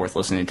definitely worth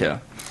listening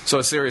to. So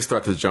a serious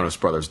threat to the Jonas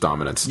Brothers'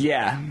 dominance.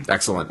 Yeah.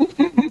 Excellent.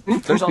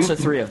 There's also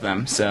 3 of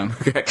them, so.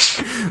 Okay.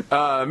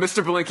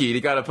 Mr. Blinky,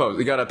 you got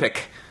a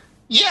pick.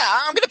 Yeah,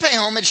 I'm going to pay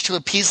homage to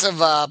a piece of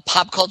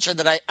pop culture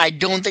that I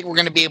don't think we're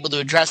going to be able to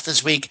address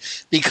this week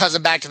because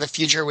of Back to the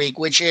Future Week,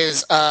 which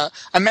is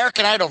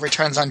American Idol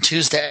returns on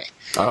Tuesday.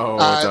 Oh, it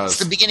does. It's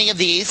the beginning of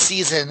the 8th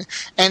season,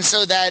 and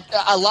so that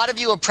a lot of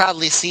you have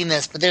probably seen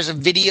this, but there's a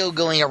video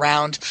going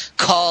around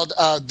called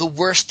The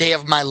Worst Day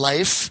of My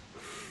Life.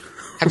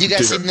 Have you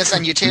guys seen this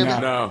on YouTube?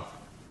 No.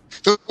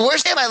 The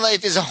Worst Day of My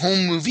Life is a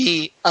home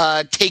movie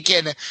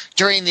taken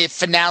during the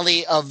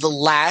finale of the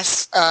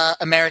last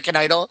American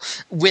Idol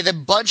with a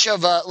bunch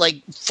of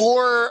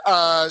 4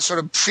 sort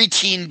of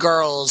preteen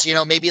girls,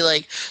 maybe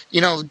 12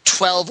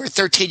 or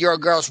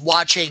 13-year-old girls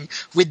watching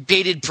with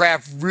bated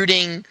breath,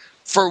 rooting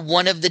for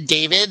one of the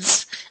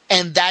Davids,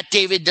 and that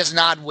David does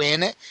not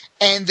win.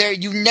 And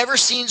you've never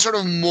seen sort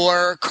of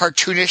more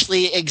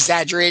cartoonishly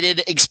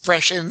exaggerated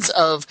expressions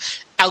of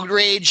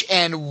outrage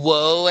and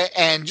woe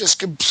and just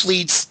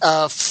complete is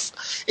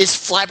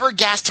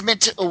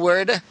flabbergastement a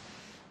word?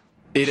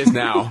 It is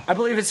now. I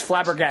believe it's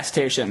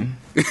flabbergastation.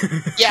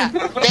 Yeah,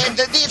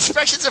 the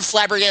expressions of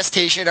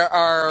flabbergastation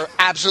are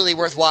absolutely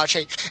worth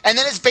watching. And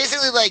then it's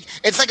basically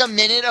it's like a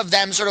minute of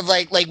them sort of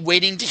like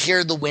waiting to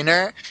hear the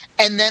winner,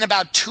 and then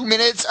about 2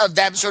 minutes of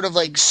them sort of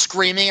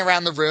screaming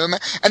around the room,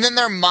 and then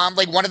their mom,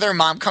 one of their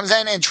mom comes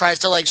in and tries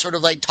to sort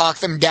of talk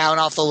them down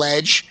off the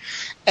ledge.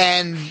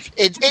 And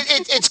it's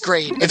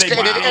great. It's great.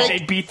 And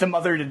they beat the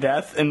mother to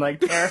death and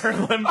tear her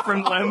limb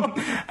from limb.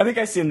 I think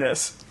I've seen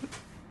this.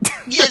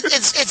 Yeah,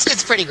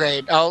 it's pretty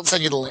great. I'll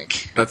send you the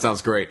link. That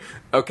sounds great.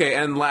 Okay,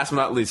 and last but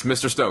not least,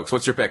 Mr. Stokes,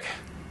 what's your pick?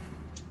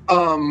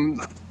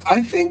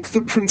 I think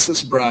The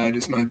Princess Bride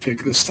is my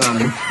pick this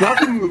time. Not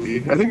the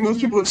movie. I think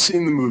most people have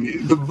seen the movie.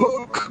 The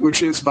book,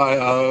 which is by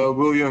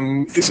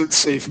William Is It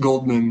Safe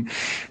Goldman,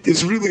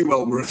 is really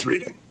well worth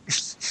reading.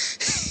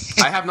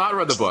 I have not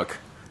read the book.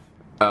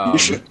 You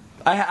should.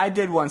 I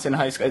did once in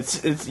high school.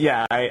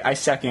 I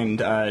second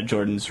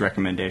Jordan's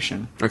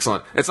recommendation.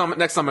 Excellent. It's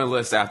next on my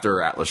list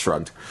after Atlas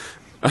Shrugged.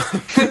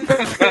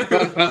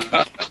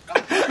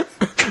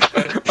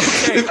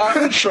 If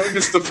Atlas Shrugged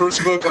is the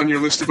first book on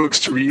your list of books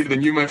to read,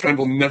 then you, my friend,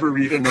 will never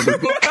read another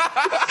book.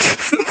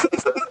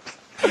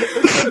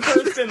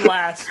 First and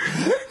last.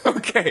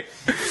 Okay,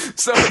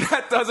 so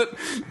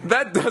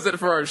that does it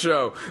for our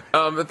show.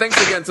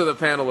 Thanks again to the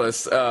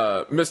panelists,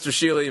 Mr.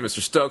 Shealy,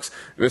 Mr. Stokes,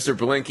 Mr.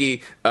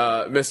 Blinky,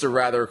 Mr.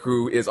 Rather,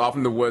 who is off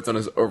in the woods on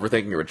his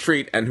overthinking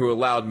retreat, and who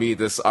allowed me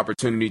this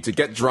opportunity to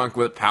get drunk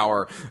with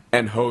power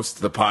and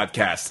host the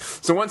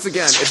podcast. So once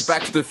again, it's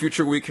Back to the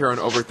Future Week here on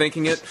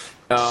Overthinking It.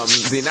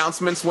 The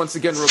announcements, once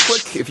again, real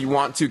quick. If you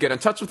want to get in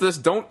touch with us,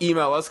 don't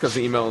email us because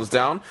the email is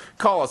down.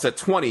 Call us at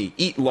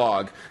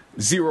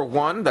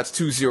 20-EAT-LOG-01. That's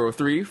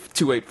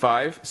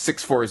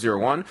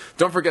 203-285-6401.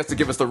 Don't forget to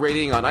give us the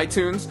rating on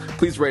iTunes.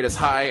 Please rate us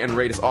high and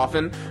rate us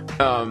often.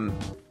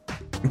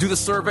 Do the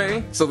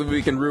survey so that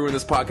we can ruin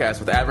this podcast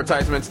with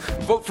advertisements.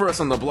 Vote for us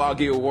on the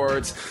Bloggy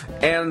Awards.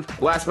 And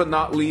last but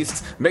not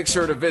least, make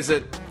sure to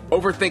visit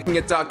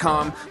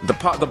overthinkingit.com,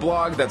 the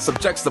blog that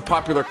subjects the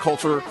popular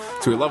culture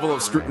to a level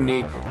of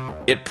scrutiny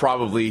it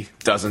probably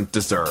doesn't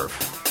deserve.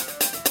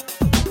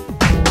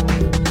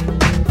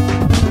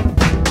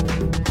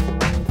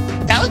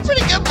 That was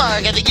pretty good,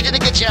 Mark. I think you did a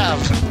good job.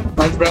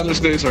 My brother's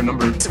days are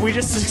numbered. We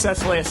just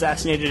successfully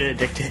assassinated a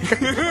dictator.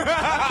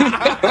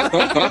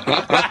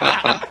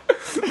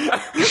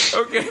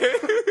 Okay.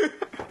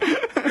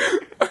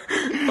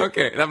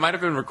 Okay, that might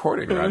have been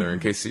recording rather in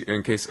case.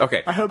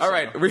 Okay, I hope All so.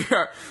 right,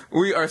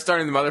 we are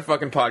starting the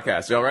motherfucking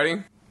podcast. Y'all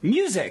ready?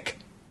 Music.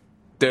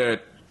 Do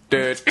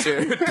do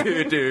do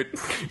do do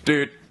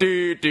do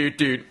do do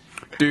do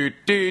do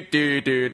do do do.